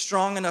thing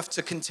strong enough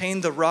to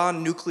contain the raw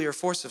nuclear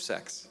force of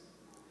sex.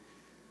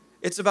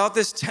 It's about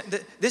this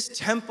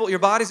temple, your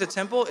body's a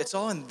temple. It's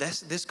all in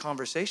this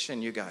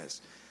conversation, you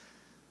guys.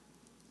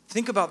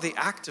 Think about the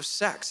act of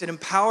sex. It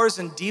empowers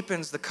and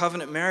deepens the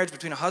covenant marriage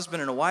between a husband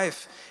and a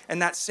wife.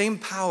 And that same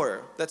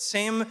power, that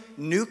same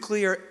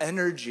nuclear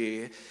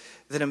energy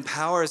that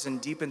empowers and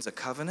deepens a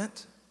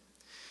covenant,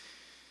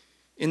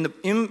 in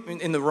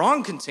the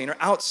wrong container,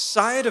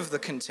 outside of the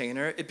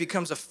container, it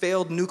becomes a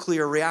failed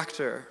nuclear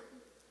reactor.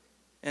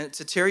 And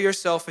to tear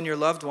yourself and your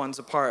loved ones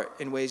apart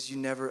in ways you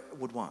never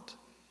would want.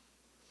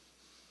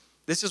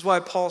 This is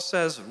why Paul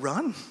says,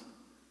 run.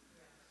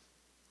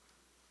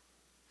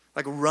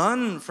 Like,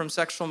 run from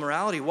sexual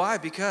morality. Why?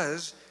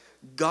 Because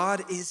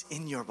God is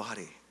in your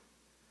body.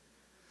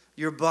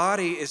 Your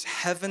body is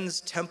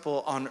heaven's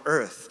temple on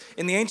earth.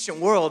 In the ancient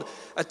world,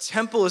 a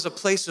temple is a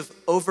place of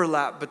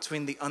overlap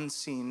between the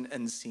unseen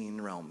and seen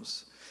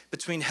realms.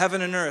 Between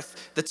heaven and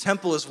earth, the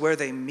temple is where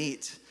they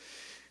meet.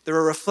 They're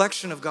a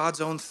reflection of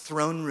God's own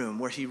throne room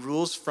where he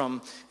rules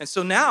from. And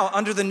so now,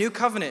 under the new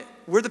covenant,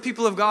 we're the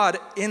people of God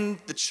in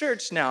the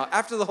church now,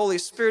 after the Holy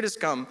Spirit has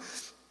come.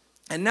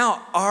 And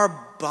now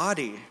our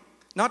body,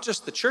 not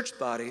just the church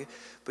body,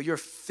 but your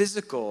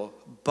physical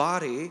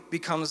body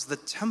becomes the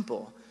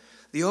temple,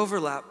 the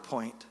overlap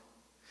point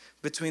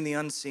between the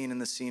unseen and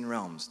the seen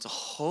realms. It's a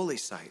holy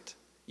site.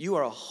 You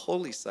are a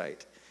holy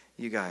site,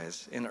 you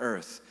guys, in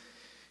earth.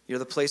 You're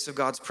the place of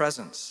God's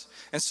presence.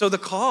 And so the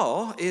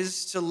call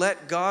is to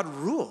let God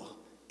rule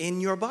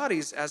in your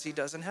bodies as he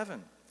does in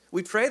heaven.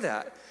 We pray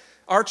that.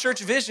 Our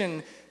church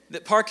vision,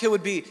 that Park Hill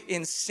would be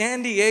in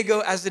San Diego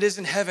as it is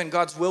in heaven,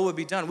 God's will would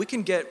be done. We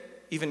can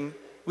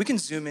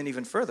zoom in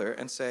even further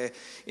and say,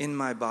 in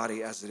my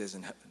body as it is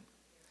in heaven.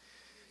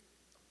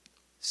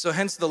 So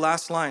hence the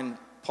last line,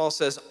 Paul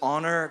says,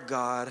 honor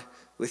God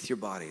with your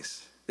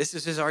bodies. This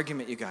is his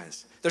argument, you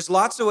guys. There's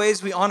lots of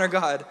ways we honor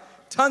God,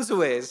 tons of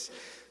ways.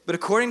 But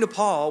according to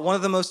Paul, one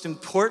of the most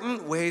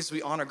important ways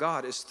we honor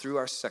God is through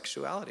our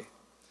sexuality.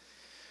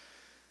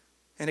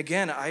 And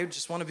again, I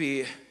just want to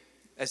be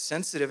as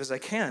sensitive as I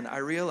can. I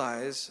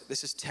realize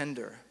this is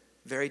tender,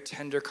 very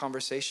tender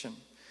conversation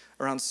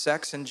around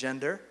sex and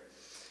gender,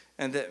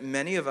 and that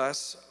many of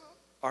us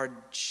are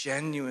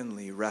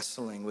genuinely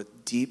wrestling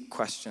with deep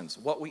questions,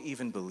 what we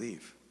even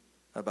believe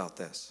about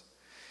this,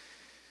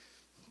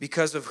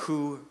 because of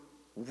who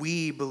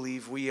we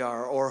believe we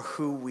are or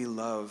who we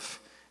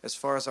love, as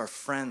far as our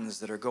friends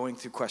that are going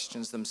through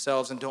questions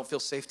themselves and don't feel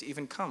safe to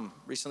even come.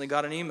 Recently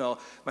got an email.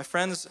 My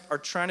friends are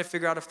trying to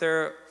figure out if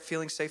they're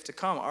feeling safe to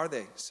come. Are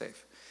they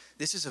safe?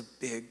 This is a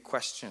big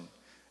question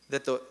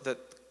that the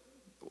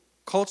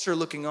culture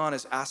looking on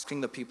is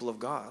asking the people of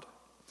God.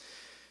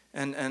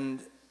 And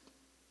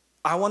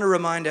I want to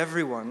remind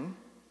everyone,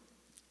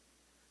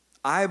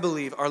 I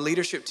believe, our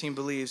leadership team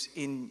believes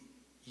in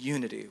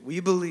unity.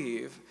 We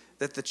believe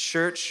that the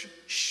church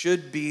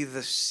should be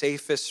the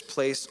safest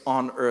place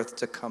on earth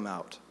to come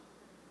out.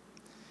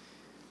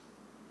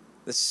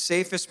 The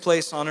safest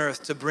place on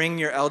earth to bring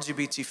your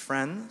LGBT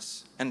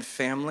friends and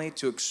family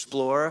to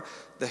explore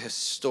the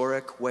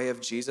historic way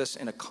of Jesus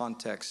in a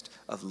context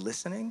of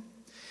listening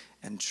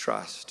and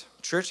trust.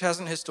 Church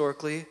hasn't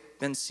historically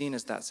been seen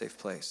as that safe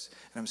place,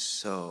 and I'm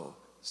so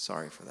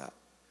sorry for that.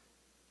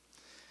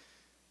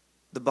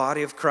 The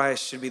body of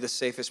Christ should be the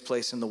safest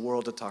place in the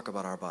world to talk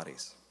about our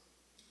bodies.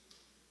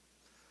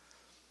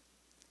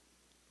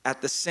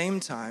 At the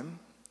same time,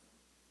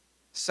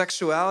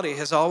 sexuality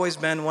has always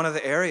been one of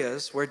the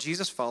areas where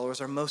Jesus followers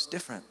are most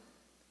different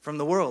from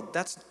the world.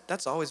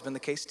 That's always been the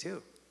case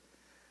too.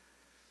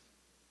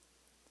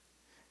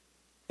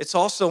 It's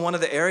also one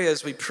of the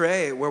areas we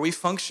pray where we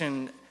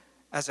function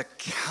as a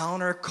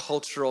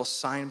countercultural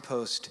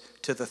signpost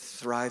to the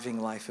thriving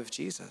life of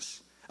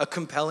Jesus, a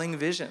compelling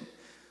vision.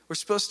 We're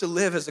supposed to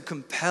live as a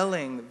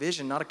compelling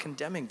vision, not a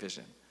condemning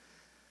vision.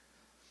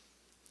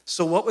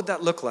 So what would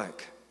that look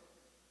like?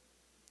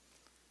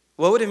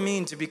 What would it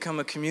mean to become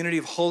a community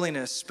of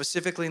holiness,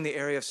 specifically in the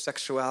area of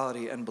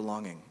sexuality and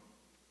belonging?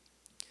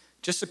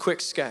 Just a quick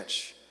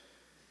sketch.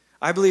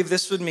 I believe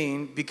this would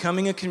mean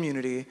becoming a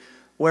community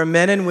where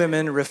men and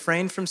women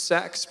refrain from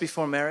sex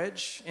before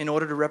marriage in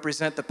order to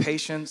represent the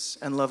patience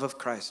and love of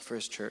Christ for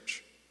his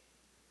church.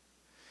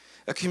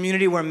 A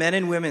community where men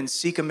and women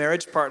seek a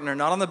marriage partner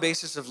not on the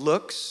basis of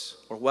looks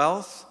or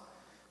wealth,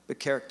 but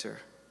character.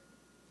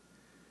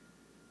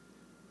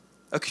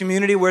 A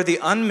community where the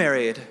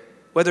unmarried,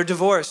 whether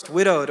divorced,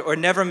 widowed, or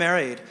never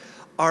married,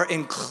 are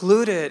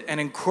included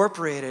and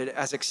incorporated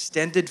as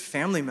extended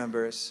family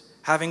members,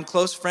 having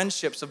close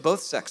friendships of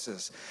both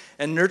sexes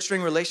and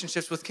nurturing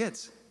relationships with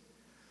kids.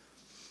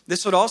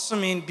 This would also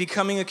mean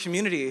becoming a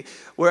community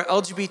where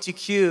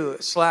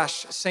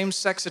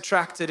LGBTQ/same-sex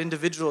attracted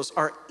individuals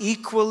are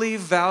equally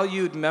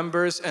valued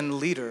members and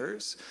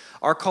leaders,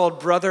 are called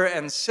brother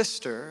and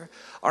sister,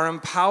 are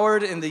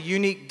empowered in the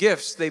unique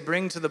gifts they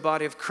bring to the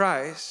body of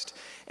Christ,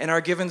 and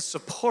are given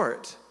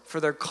support for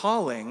their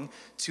calling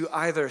to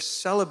either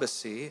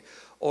celibacy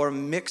or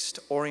mixed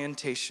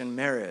orientation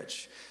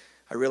marriage.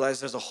 I realize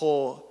there's a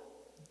whole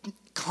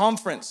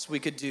conference we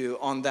could do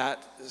on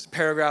that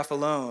paragraph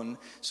alone,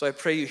 so I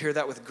pray you hear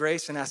that with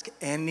grace and ask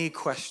any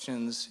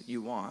questions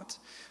you want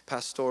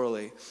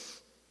pastorally.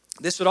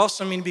 This would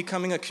also mean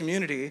becoming a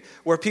community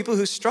where people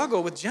who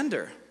struggle with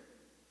gender,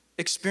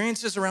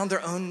 experiences around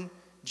their own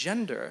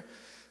gender,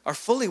 are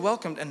fully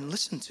welcomed and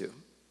listened to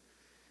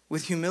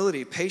with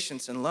humility,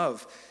 patience, and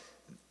love.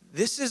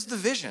 This is the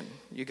vision,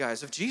 you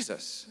guys, of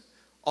Jesus,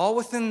 all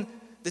within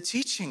the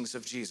teachings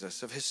of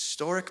Jesus, of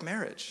historic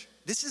marriage.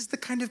 This is the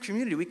kind of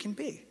community we can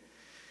be.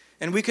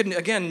 And we could,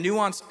 again,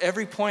 nuance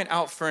every point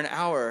out for an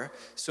hour,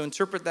 so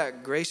interpret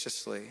that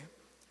graciously.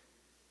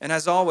 And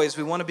as always,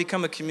 we want to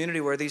become a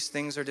community where these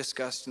things are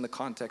discussed in the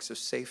context of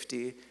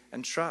safety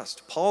and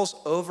trust. Paul's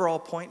overall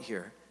point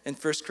here in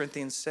 1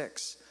 Corinthians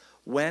 6,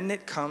 when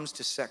it comes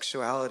to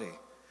sexuality,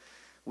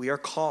 We are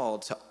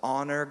called to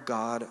honor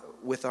God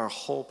with our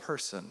whole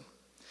person,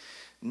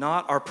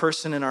 not our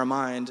person in our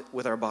mind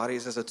with our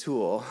bodies as a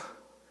tool,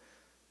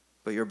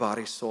 but your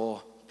body,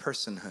 soul,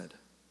 personhood.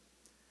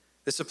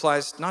 This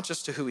applies not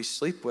just to who we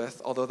sleep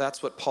with, although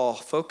that's what Paul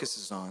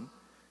focuses on,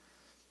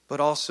 but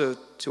also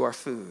to our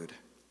food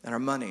and our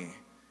money,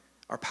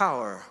 our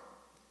power,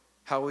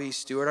 how we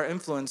steward our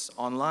influence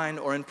online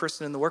or in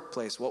person in the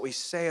workplace, what we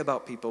say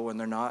about people when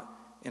they're not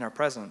in our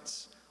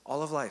presence,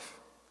 all of life.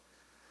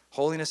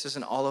 Holiness is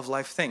an all of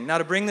life thing. Now,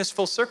 to bring this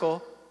full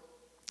circle,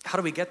 how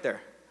do we get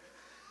there?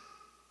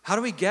 How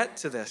do we get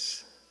to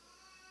this?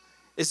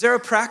 Is there a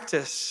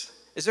practice?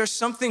 Is there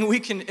something we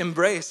can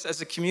embrace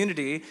as a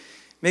community,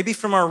 maybe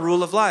from our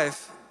rule of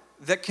life,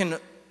 that can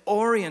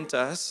orient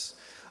us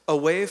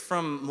away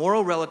from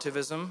moral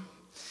relativism,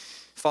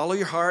 follow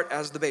your heart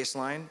as the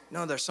baseline?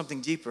 No, there's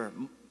something deeper,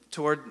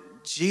 toward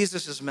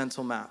Jesus'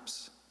 mental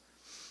maps.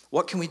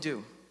 What can we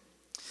do?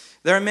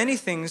 There are many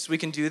things we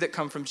can do that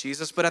come from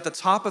Jesus, but at the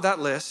top of that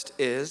list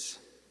is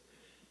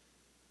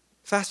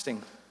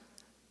fasting.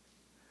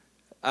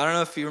 I don't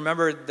know if you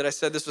remember that I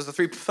said this was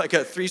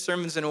three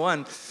sermons in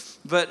one,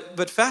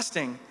 but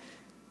fasting.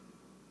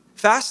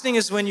 Fasting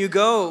is when you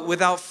go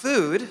without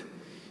food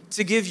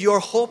to give your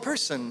whole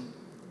person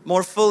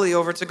more fully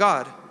over to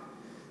God.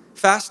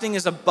 Fasting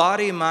is a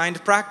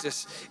body-mind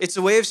practice. It's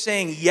a way of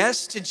saying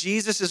yes to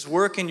Jesus'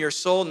 work in your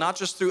soul, not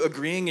just through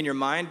agreeing in your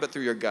mind, but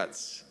through your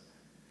guts.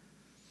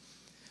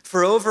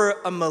 For over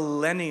a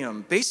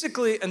millennium,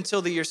 basically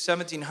until the year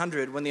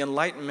 1700, when the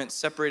Enlightenment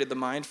separated the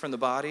mind from the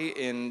body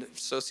in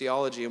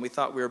sociology, and we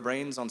thought we were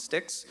brains on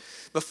sticks.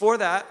 Before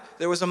that,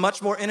 there was a much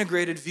more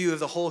integrated view of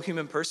the whole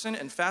human person,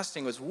 and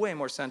fasting was way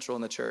more central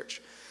in the church.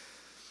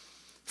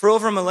 For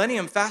over a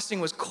millennium,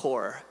 fasting was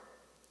core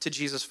to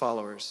Jesus'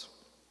 followers.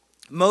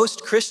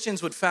 Most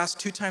Christians would fast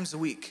 2 times a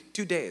week,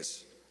 2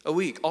 days a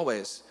week,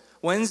 always.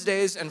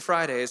 Wednesdays and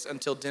Fridays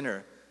until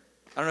dinner.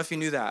 I don't know if you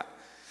knew that.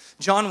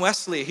 John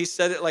Wesley, he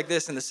said it like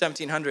this in the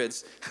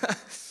 1700s.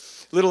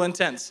 Little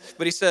intense,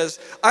 but he says,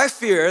 I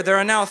fear there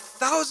are now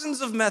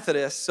thousands of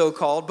Methodists,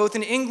 so-called, both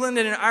in England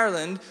and in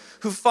Ireland,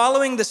 who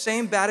following the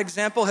same bad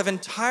example have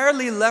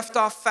entirely left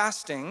off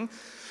fasting,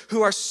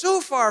 who are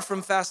so far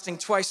from fasting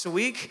twice a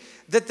week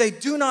that they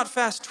do not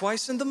fast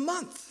twice in the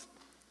month.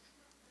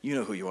 You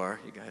know who you are,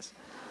 you guys.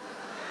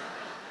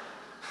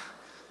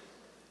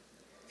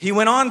 He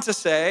went on to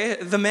say,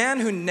 the man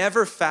who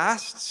never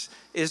fasts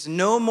is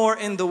no more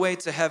in the way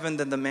to heaven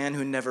than the man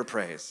who never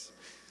prays.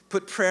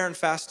 Put prayer and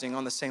fasting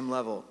on the same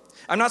level.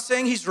 I'm not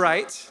saying he's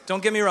right.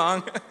 Don't get me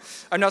wrong.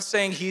 I'm not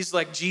saying he's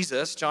like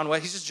Jesus,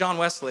 he's just John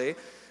Wesley.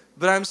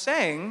 But I'm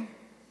saying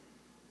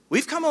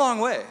we've come a long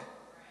way.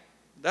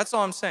 That's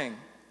all I'm saying.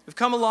 We've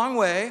come a long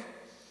way.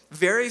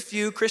 Very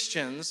few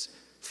Christians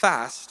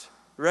fast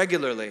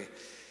regularly.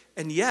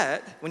 And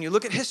yet, when you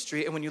look at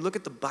history and when you look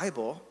at the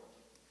Bible,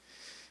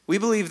 we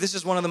believe this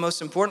is one of the most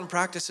important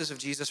practices of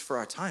Jesus for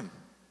our time.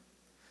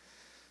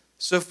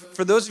 So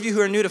for those of you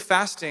who are new to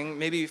fasting,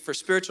 maybe for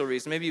spiritual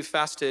reasons, maybe you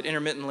fasted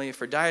intermittently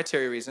for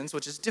dietary reasons,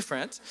 which is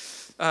different,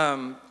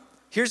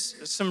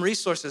 here's some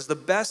resources. The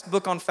best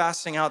book on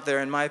fasting out there,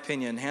 in my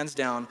opinion, hands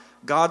down,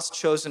 God's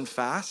Chosen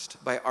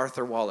Fast by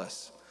Arthur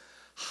Wallace.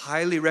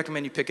 Highly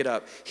recommend you pick it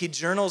up. He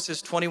journals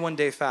his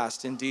 21-day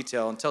fast in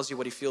detail and tells you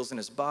what he feels in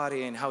his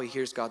body and how he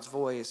hears God's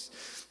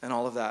voice and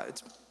all of that.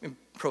 It's a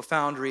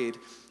profound read.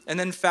 And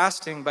then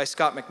Fasting by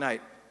Scott McKnight.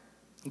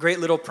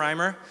 Great little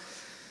primer.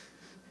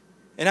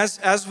 And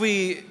as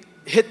we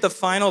hit the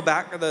final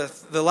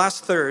the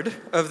last third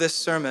of this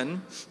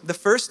sermon, the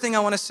first thing I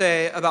want to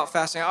say about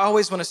fasting, I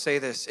always want to say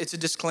this. It's a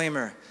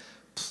disclaimer.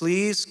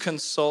 Please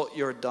consult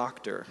your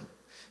doctor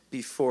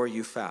before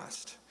you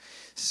fast.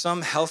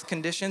 Some health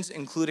conditions,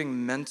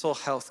 including mental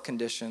health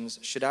conditions,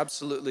 should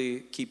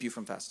absolutely keep you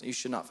from fasting. You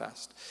should not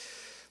fast.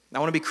 I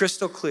want to be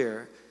crystal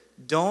clear.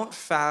 Don't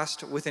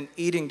fast with an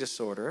eating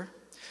disorder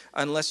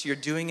unless you're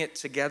doing it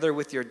together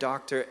with your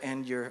doctor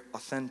and your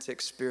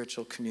authentic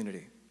spiritual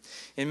community.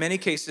 In many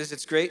cases,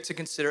 it's great to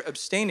consider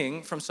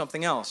abstaining from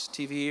something else,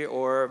 TV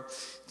or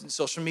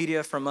social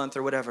media for a month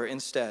or whatever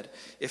instead,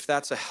 if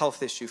that's a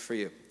health issue for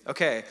you.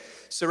 Okay,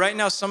 so right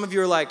now some of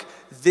you are like,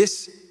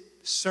 this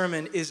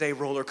sermon is a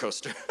roller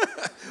coaster.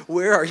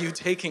 Where are you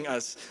taking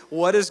us?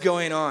 What is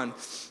going on?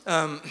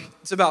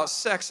 It's about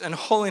sex and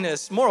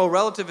holiness, moral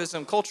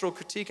relativism, cultural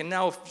critique, and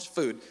now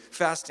food,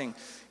 fasting.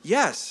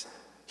 Yes.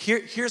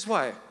 Here's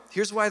why.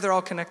 Here's why they're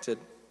all connected.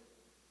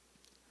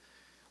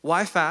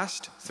 Why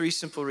fast? 3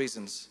 simple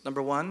reasons.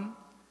 Number 1,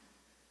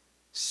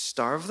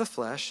 starve the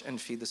flesh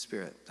and feed the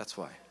spirit. That's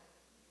why.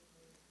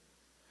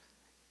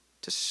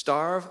 To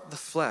starve the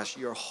flesh,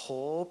 your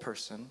whole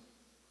person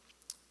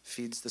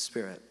feeds the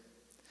spirit.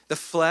 The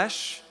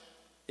flesh,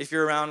 if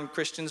you're around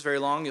Christians very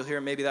long, you'll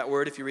hear maybe that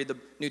word if you read the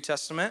New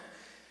Testament.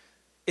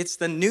 It's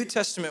the New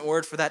Testament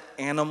word for that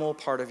animal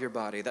part of your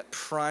body, that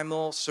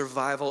primal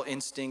survival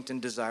instinct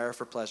and desire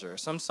for pleasure.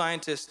 Some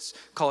scientists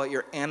call it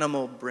your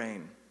animal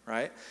brain,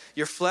 right?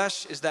 Your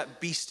flesh is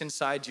that beast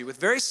inside you with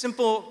very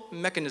simple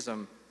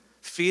mechanism.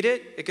 Feed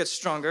it, it gets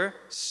stronger.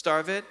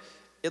 Starve it,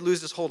 it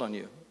loses hold on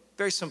you.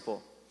 Very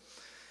simple.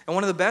 And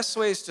one of the best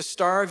ways to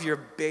starve your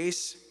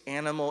base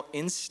animal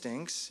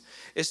instincts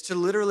is to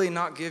literally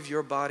not give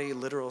your body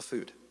literal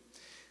food.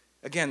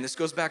 Again, this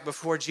goes back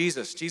before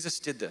Jesus. Jesus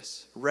did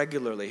this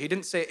regularly. He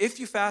didn't say if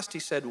you fast, he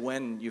said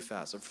when you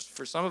fast.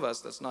 For some of us,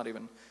 that's not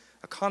even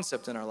a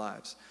concept in our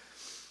lives.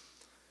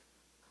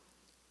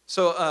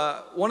 So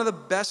one of the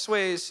best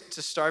ways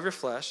to starve your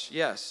flesh,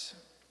 yes.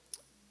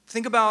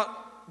 Think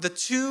about the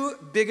two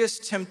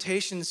biggest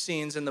temptation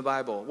scenes in the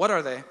Bible. What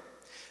are they?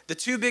 The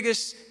two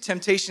biggest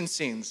temptation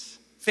scenes.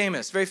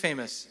 Famous, very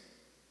famous.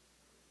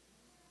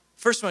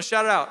 First one,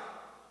 shout it out.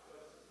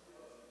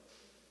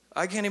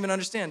 I can't even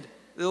understand.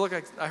 They look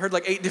like, I heard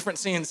like 8 different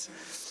scenes.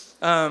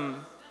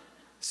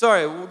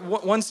 Sorry,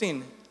 one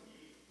scene.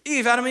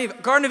 Eve, Adam and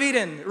Eve, Garden of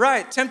Eden,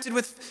 right, tempted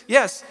with,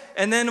 yes.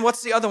 And then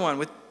what's the other one?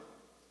 With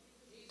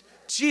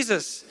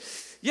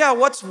Jesus. Yeah,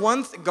 what's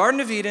one, Garden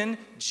of Eden,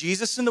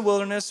 Jesus in the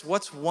wilderness,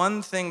 what's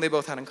one thing they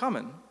both had in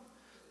common?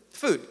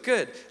 Food,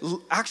 good.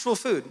 Actual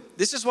food.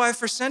 This is why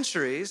for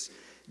centuries,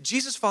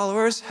 Jesus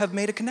followers have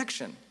made a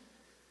connection.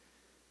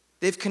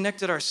 They've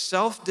connected our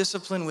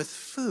self-discipline with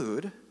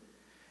food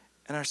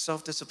and our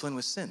self-discipline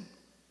with sin.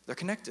 They're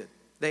connected.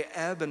 They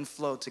ebb and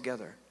flow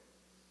together.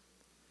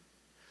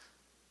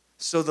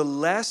 So the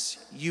less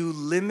you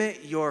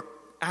limit your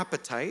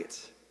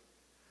appetite,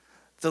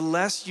 the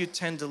less you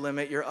tend to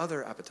limit your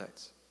other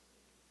appetites.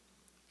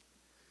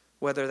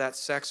 Whether that's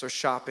sex or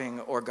shopping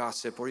or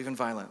gossip or even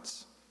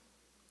violence.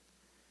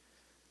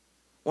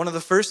 One of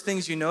the first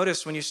things you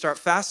notice when you start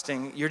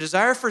fasting, your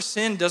desire for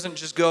sin doesn't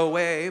just go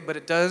away, but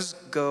it does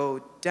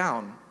go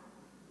down.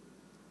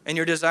 And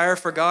your desire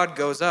for God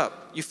goes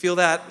up. You feel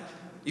that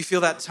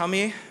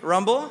tummy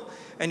rumble,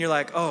 and you're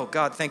like, oh,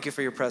 God, thank you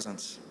for your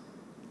presence.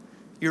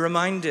 You're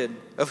reminded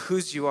of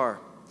whose you are.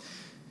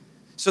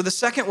 So the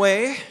second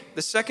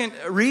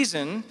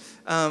reason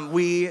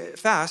we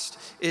fast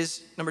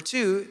is, number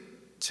 2,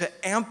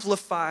 to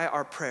amplify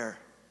our prayer.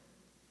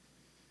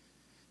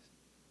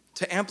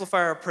 To amplify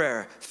our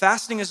prayer.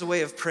 Fasting is a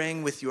way of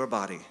praying with your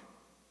body.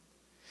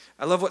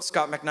 I love what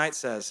Scott McKnight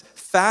says.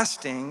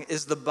 Fasting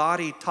is the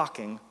body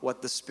talking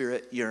what the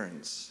spirit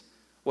yearns,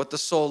 what the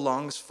soul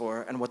longs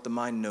for, and what the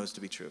mind knows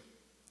to be true.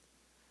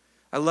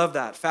 I love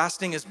that.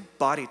 Fasting is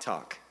body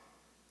talk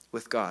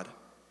with God.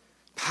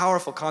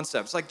 Powerful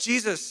concepts. Like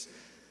Jesus,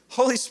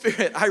 Holy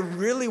Spirit, I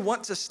really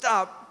want to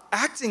stop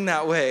acting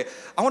that way.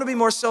 I want to be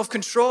more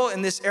self-control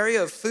in this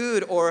area of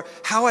food or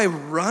how I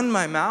run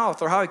my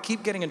mouth or how I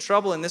keep getting in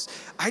trouble in this.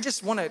 I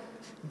just want to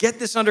get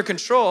this under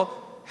control.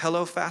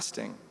 Hello,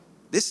 fasting.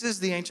 This is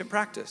the ancient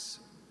practice.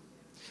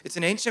 It's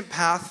an ancient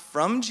path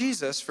from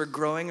Jesus for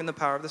growing in the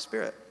power of the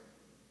Spirit.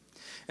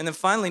 And then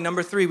finally,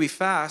 number 3, we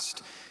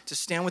fast to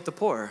stand with the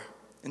poor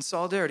in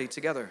solidarity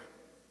together.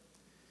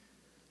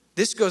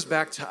 This goes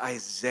back to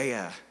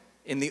Isaiah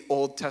in the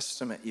Old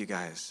Testament, you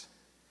guys.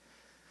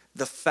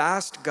 The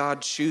fast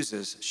God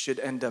chooses should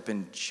end up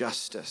in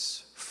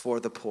justice for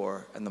the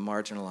poor and the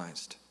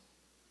marginalized.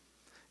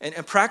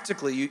 And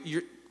practically,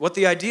 what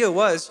the idea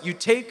was, you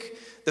take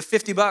the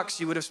 $50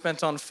 you would have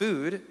spent on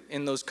food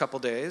in those couple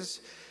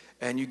days,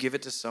 and you give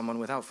it to someone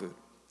without food.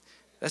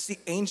 That's the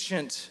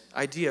ancient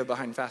idea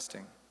behind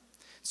fasting.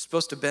 It's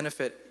supposed to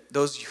benefit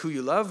those who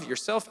you love,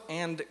 yourself,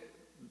 and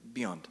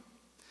beyond.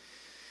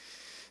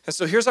 And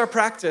so here's our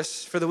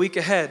practice for the week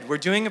ahead. We're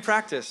doing a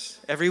practice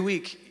every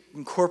week,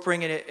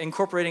 incorporating it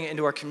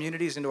into our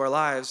communities, into our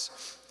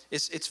lives.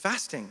 It's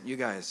fasting, you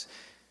guys.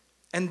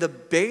 And the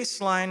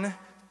baseline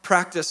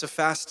practice of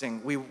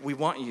fasting, we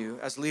want you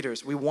as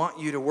leaders, we want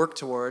you to work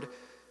toward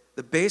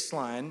the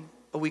baseline,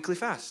 a weekly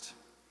fast.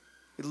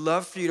 We'd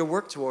love for you to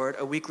work toward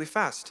a weekly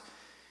fast.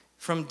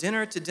 From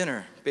dinner to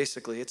dinner,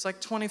 basically. It's like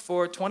 20 to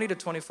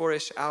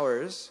 24-ish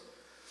hours.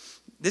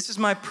 This is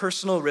my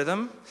personal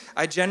rhythm.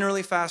 I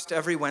generally fast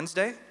every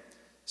Wednesday.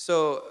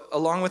 So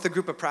along with a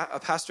group of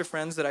pastor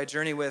friends that I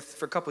journey with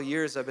for a couple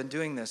years, I've been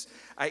doing this.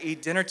 I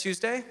eat dinner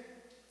Tuesday,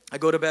 I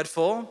go to bed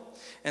full,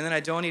 and then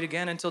I don't eat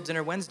again until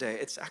dinner Wednesday.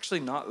 It's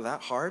actually not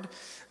that hard.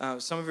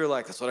 Some of you are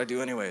like, that's what I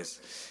do anyways.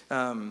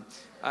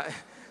 I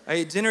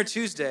eat dinner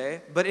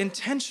Tuesday, but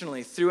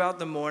intentionally throughout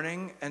the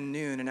morning and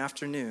noon and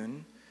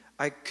afternoon,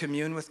 I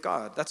commune with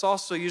God. That's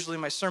also usually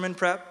my sermon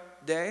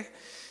prep day.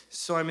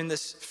 So I'm in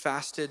this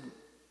fasted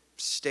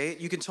state.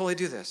 You can totally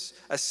do this.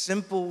 A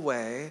simple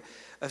way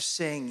of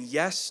saying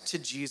yes to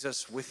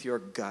Jesus with your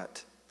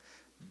gut.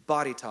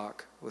 Body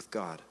talk with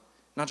God,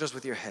 not just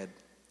with your head.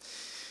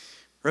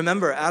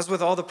 Remember, as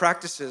with all the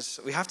practices,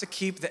 we have to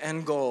keep the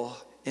end goal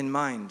in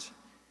mind,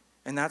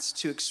 and that's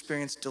to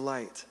experience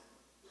delight,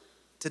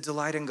 to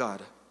delight in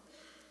God.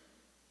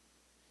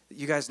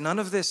 You guys, none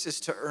of this is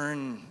to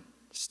earn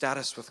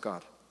status with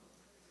God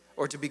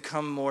or to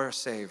become more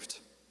saved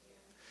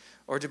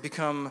or to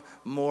become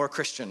more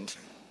Christian.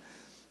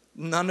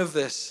 None of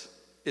this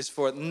is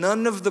for,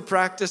 none of the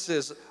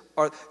practices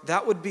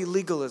that would be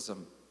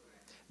legalism.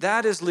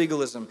 That is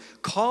legalism.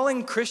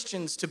 Calling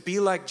Christians to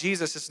be like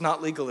Jesus is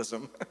not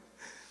legalism.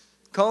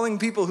 Calling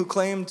people who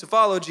claim to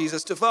follow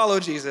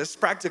Jesus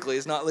practically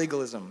is not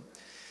legalism.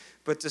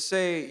 But to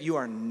say you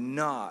are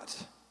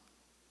not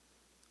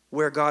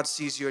where God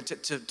sees you,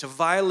 to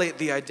violate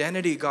the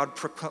identity God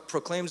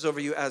proclaims over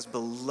you as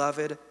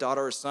beloved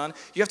daughter or son,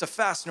 you have to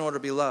fast in order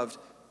to be loved.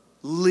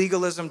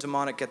 Legalism,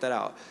 demonic, get that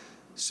out.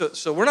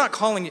 So we're not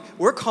calling you,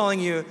 we're calling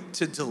you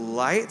to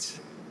delight,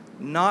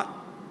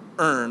 not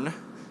earn,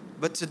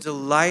 but to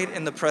delight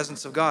in the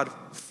presence of God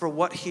for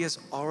what he has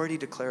already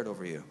declared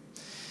over you.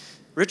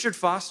 Richard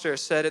Foster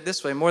said it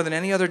this way: more than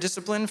any other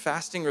discipline,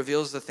 fasting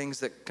reveals the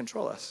things that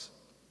control us.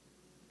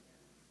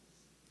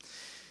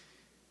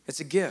 It's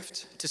a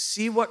gift to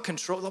see what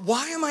control.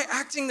 Why am I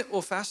acting that?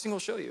 Well, fasting will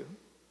show you.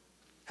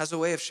 Has a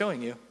way of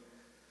showing you.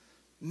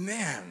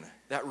 Man,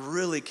 that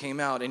really came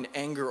out in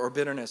anger or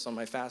bitterness on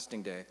my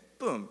fasting day.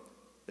 Boom.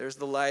 There's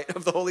the light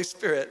of the Holy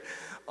Spirit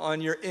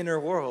on your inner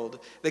world.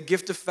 The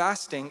gift of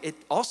fasting, it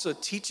also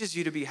teaches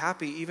you to be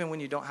happy even when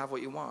you don't have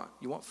what you want.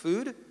 You want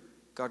food?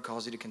 God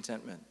calls you to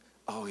contentment.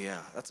 Oh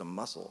yeah, that's a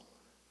muscle.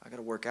 I got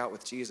to work out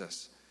with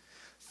Jesus.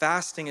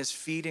 Fasting is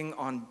feeding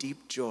on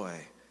deep joy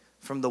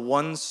from the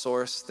one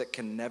source that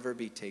can never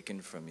be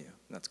taken from you.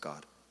 And that's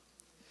God.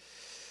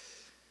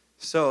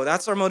 So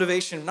that's our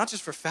motivation, not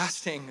just for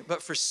fasting,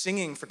 but for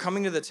singing, for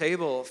coming to the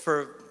table,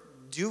 for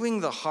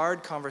doing the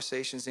hard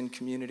conversations in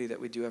community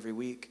that we do every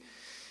week,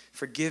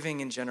 for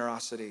giving in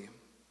generosity,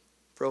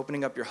 for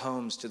opening up your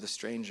homes to the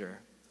stranger.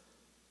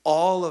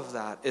 All of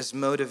that is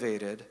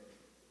motivated.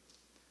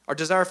 Our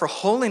desire for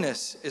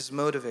holiness is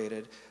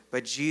motivated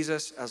by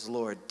Jesus as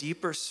Lord,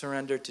 deeper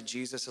surrender to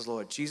Jesus as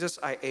Lord. Jesus,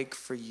 I ache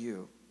for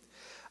you.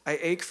 I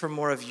ache for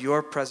more of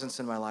your presence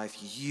in my life.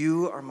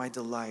 You are my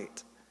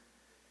delight.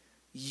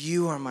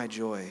 You are my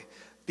joy.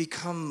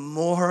 Become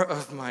more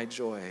of my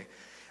joy.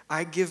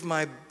 I give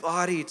my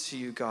body to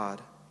you,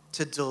 God,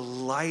 to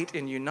delight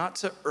in you, not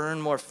to earn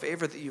more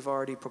favor that you've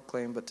already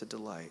proclaimed, but to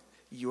delight.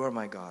 You are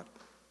my God.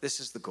 This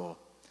is the goal.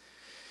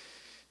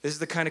 This is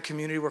the kind of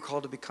community we're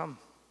called to become.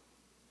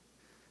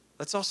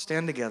 Let's all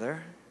stand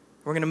together.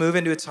 We're going to move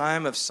into a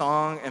time of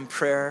song and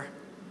prayer.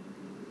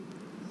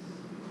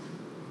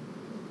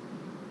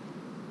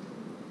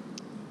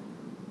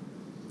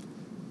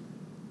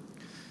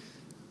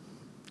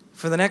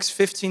 For the next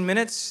 15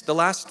 minutes, the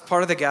last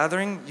part of the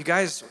gathering, you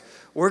guys,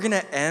 we're going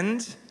to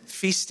end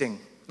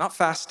feasting, not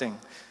fasting,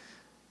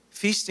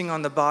 feasting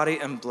on the body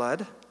and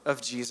blood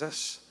of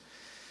Jesus.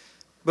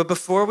 But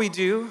before we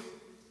do,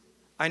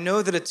 I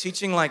know that a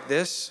teaching like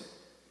this,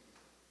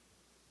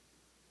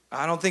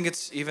 I don't think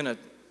it's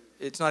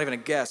not even a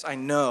guess. I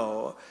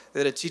know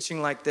that a teaching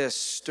like this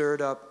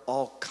stirred up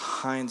all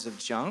kinds of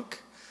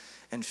junk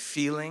and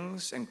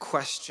feelings and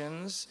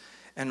questions.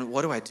 And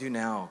what do I do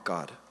now,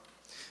 God?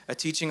 A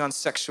teaching on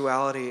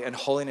sexuality and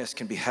holiness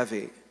can be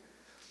heavy.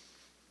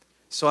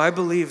 So I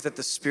believe that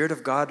the Spirit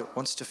of God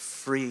wants to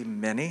free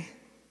many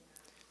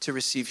to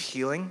receive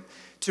healing,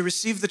 to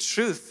receive the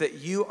truth that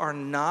you are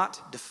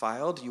not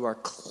defiled, you are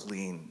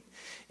clean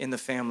in the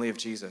family of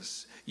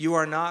Jesus. You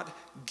are not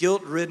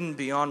guilt-ridden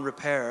beyond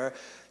repair.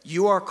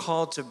 You are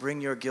called to bring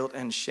your guilt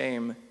and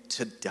shame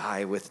to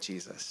die with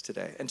Jesus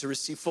today and to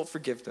receive full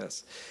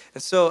forgiveness.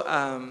 And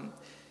so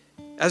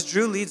as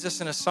Drew leads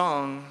us in a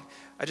song,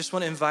 I just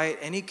want to invite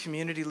any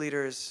community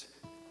leaders,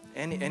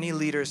 any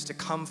leaders to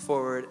come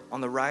forward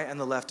on the right and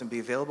the left and be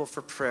available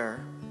for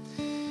prayer.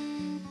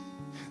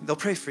 They'll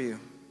pray for you.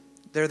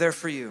 They're there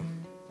for you.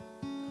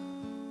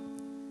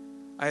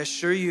 I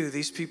assure you,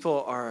 these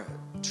people are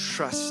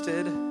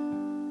trusted,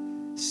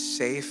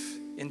 safe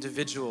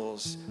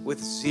individuals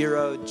with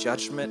zero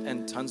judgment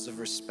and tons of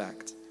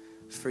respect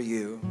for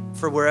you,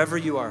 for wherever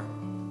you are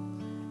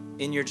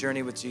in your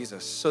journey with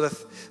Jesus. So the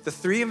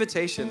three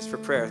invitations for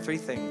prayer, three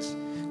things.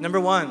 Number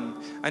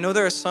one, I know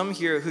there are some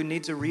here who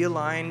need to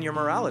realign your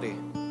morality.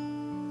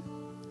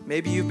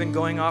 Maybe you've been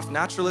going off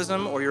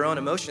naturalism or your own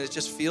emotion. It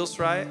just feels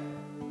right.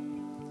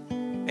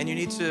 And you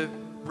need to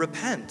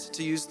repent,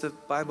 to use the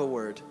Bible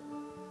word.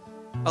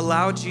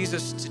 Allow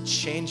Jesus to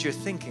change your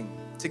thinking,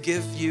 to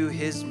give you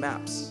his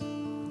maps.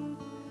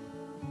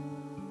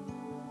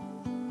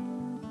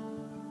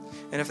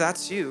 And if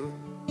that's you,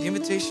 the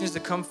invitation is to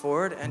come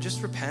forward and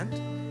just repent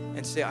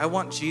and say, I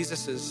want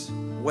Jesus's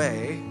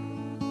way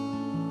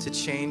to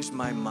change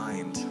my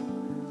mind.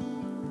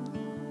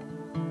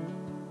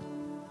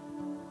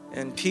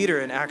 And Peter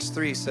in Acts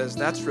 3 says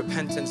that's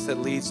repentance that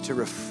leads to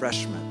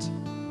refreshment.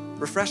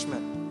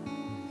 Refreshment.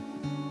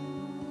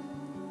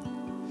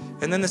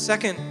 And then the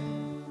second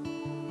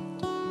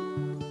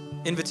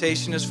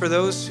invitation is for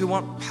those who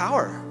want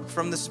power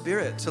from the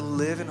Spirit to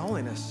live in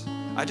holiness.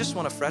 I just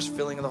want a fresh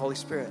filling of the Holy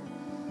Spirit.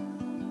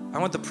 I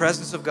want the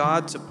presence of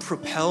God to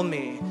propel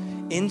me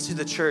into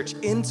the church,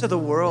 into the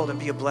world, and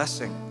be a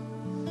blessing.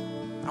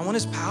 I want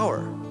his power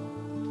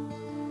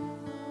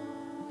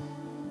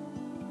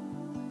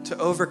to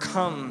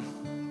overcome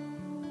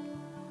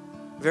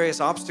various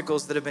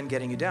obstacles that have been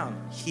getting you down.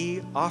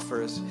 He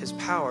offers his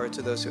power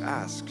to those who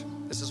ask.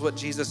 This is what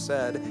Jesus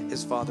said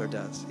his Father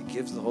does. He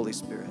gives the Holy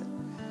Spirit.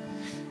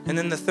 And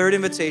then the third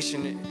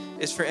invitation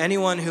is for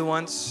anyone who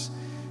wants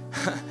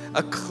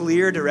a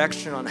clear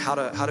direction on how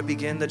to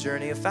begin the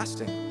journey of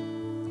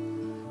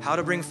fasting. how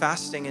to bring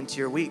fasting into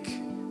your week,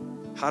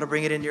 how to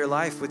bring it into your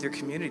life with your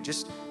community.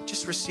 Just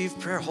receive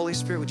prayer. Holy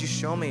Spirit, would you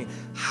show me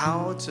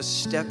how to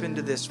step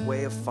into this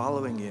way of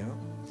following you?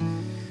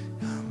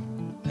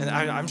 And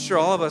I'm sure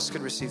all of us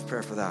could receive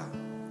prayer for that.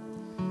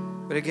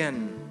 But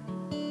again,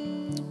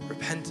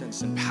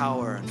 repentance and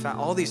power and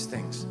all these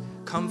things,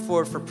 come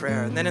forward for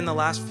prayer. And then in the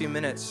last few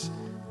minutes,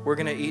 we're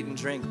going to eat and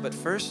drink. But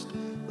first,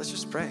 let's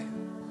just pray.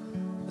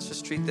 Let's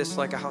just treat this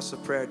like a house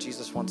of prayer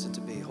Jesus wants it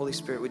to be. Holy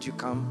Spirit, would you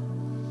come?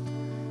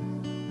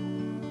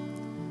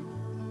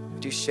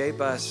 Would you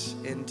shape us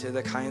into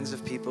the kinds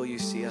of people you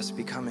see us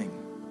becoming?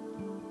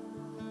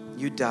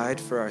 You died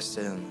for our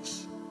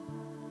sins.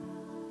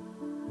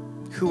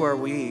 Who are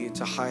we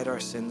to hide our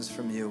sins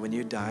from you when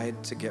you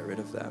died to get rid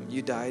of them?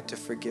 You died to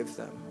forgive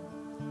them.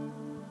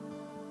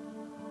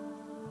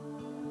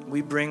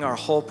 We bring our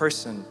whole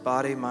person,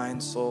 body,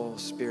 mind, soul,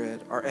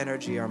 spirit, our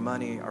energy, our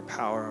money, our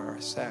power, our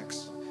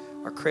sex,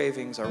 our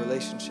cravings, our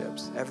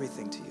relationships,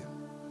 everything to you.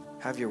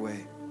 Have your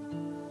way.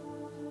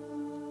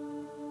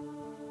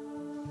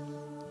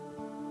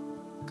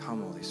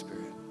 Come, Holy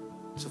Spirit.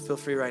 So feel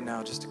free right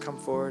now just to come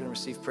forward and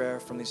receive prayer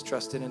from these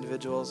trusted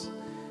individuals.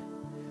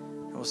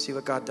 And we'll see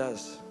what God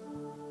does.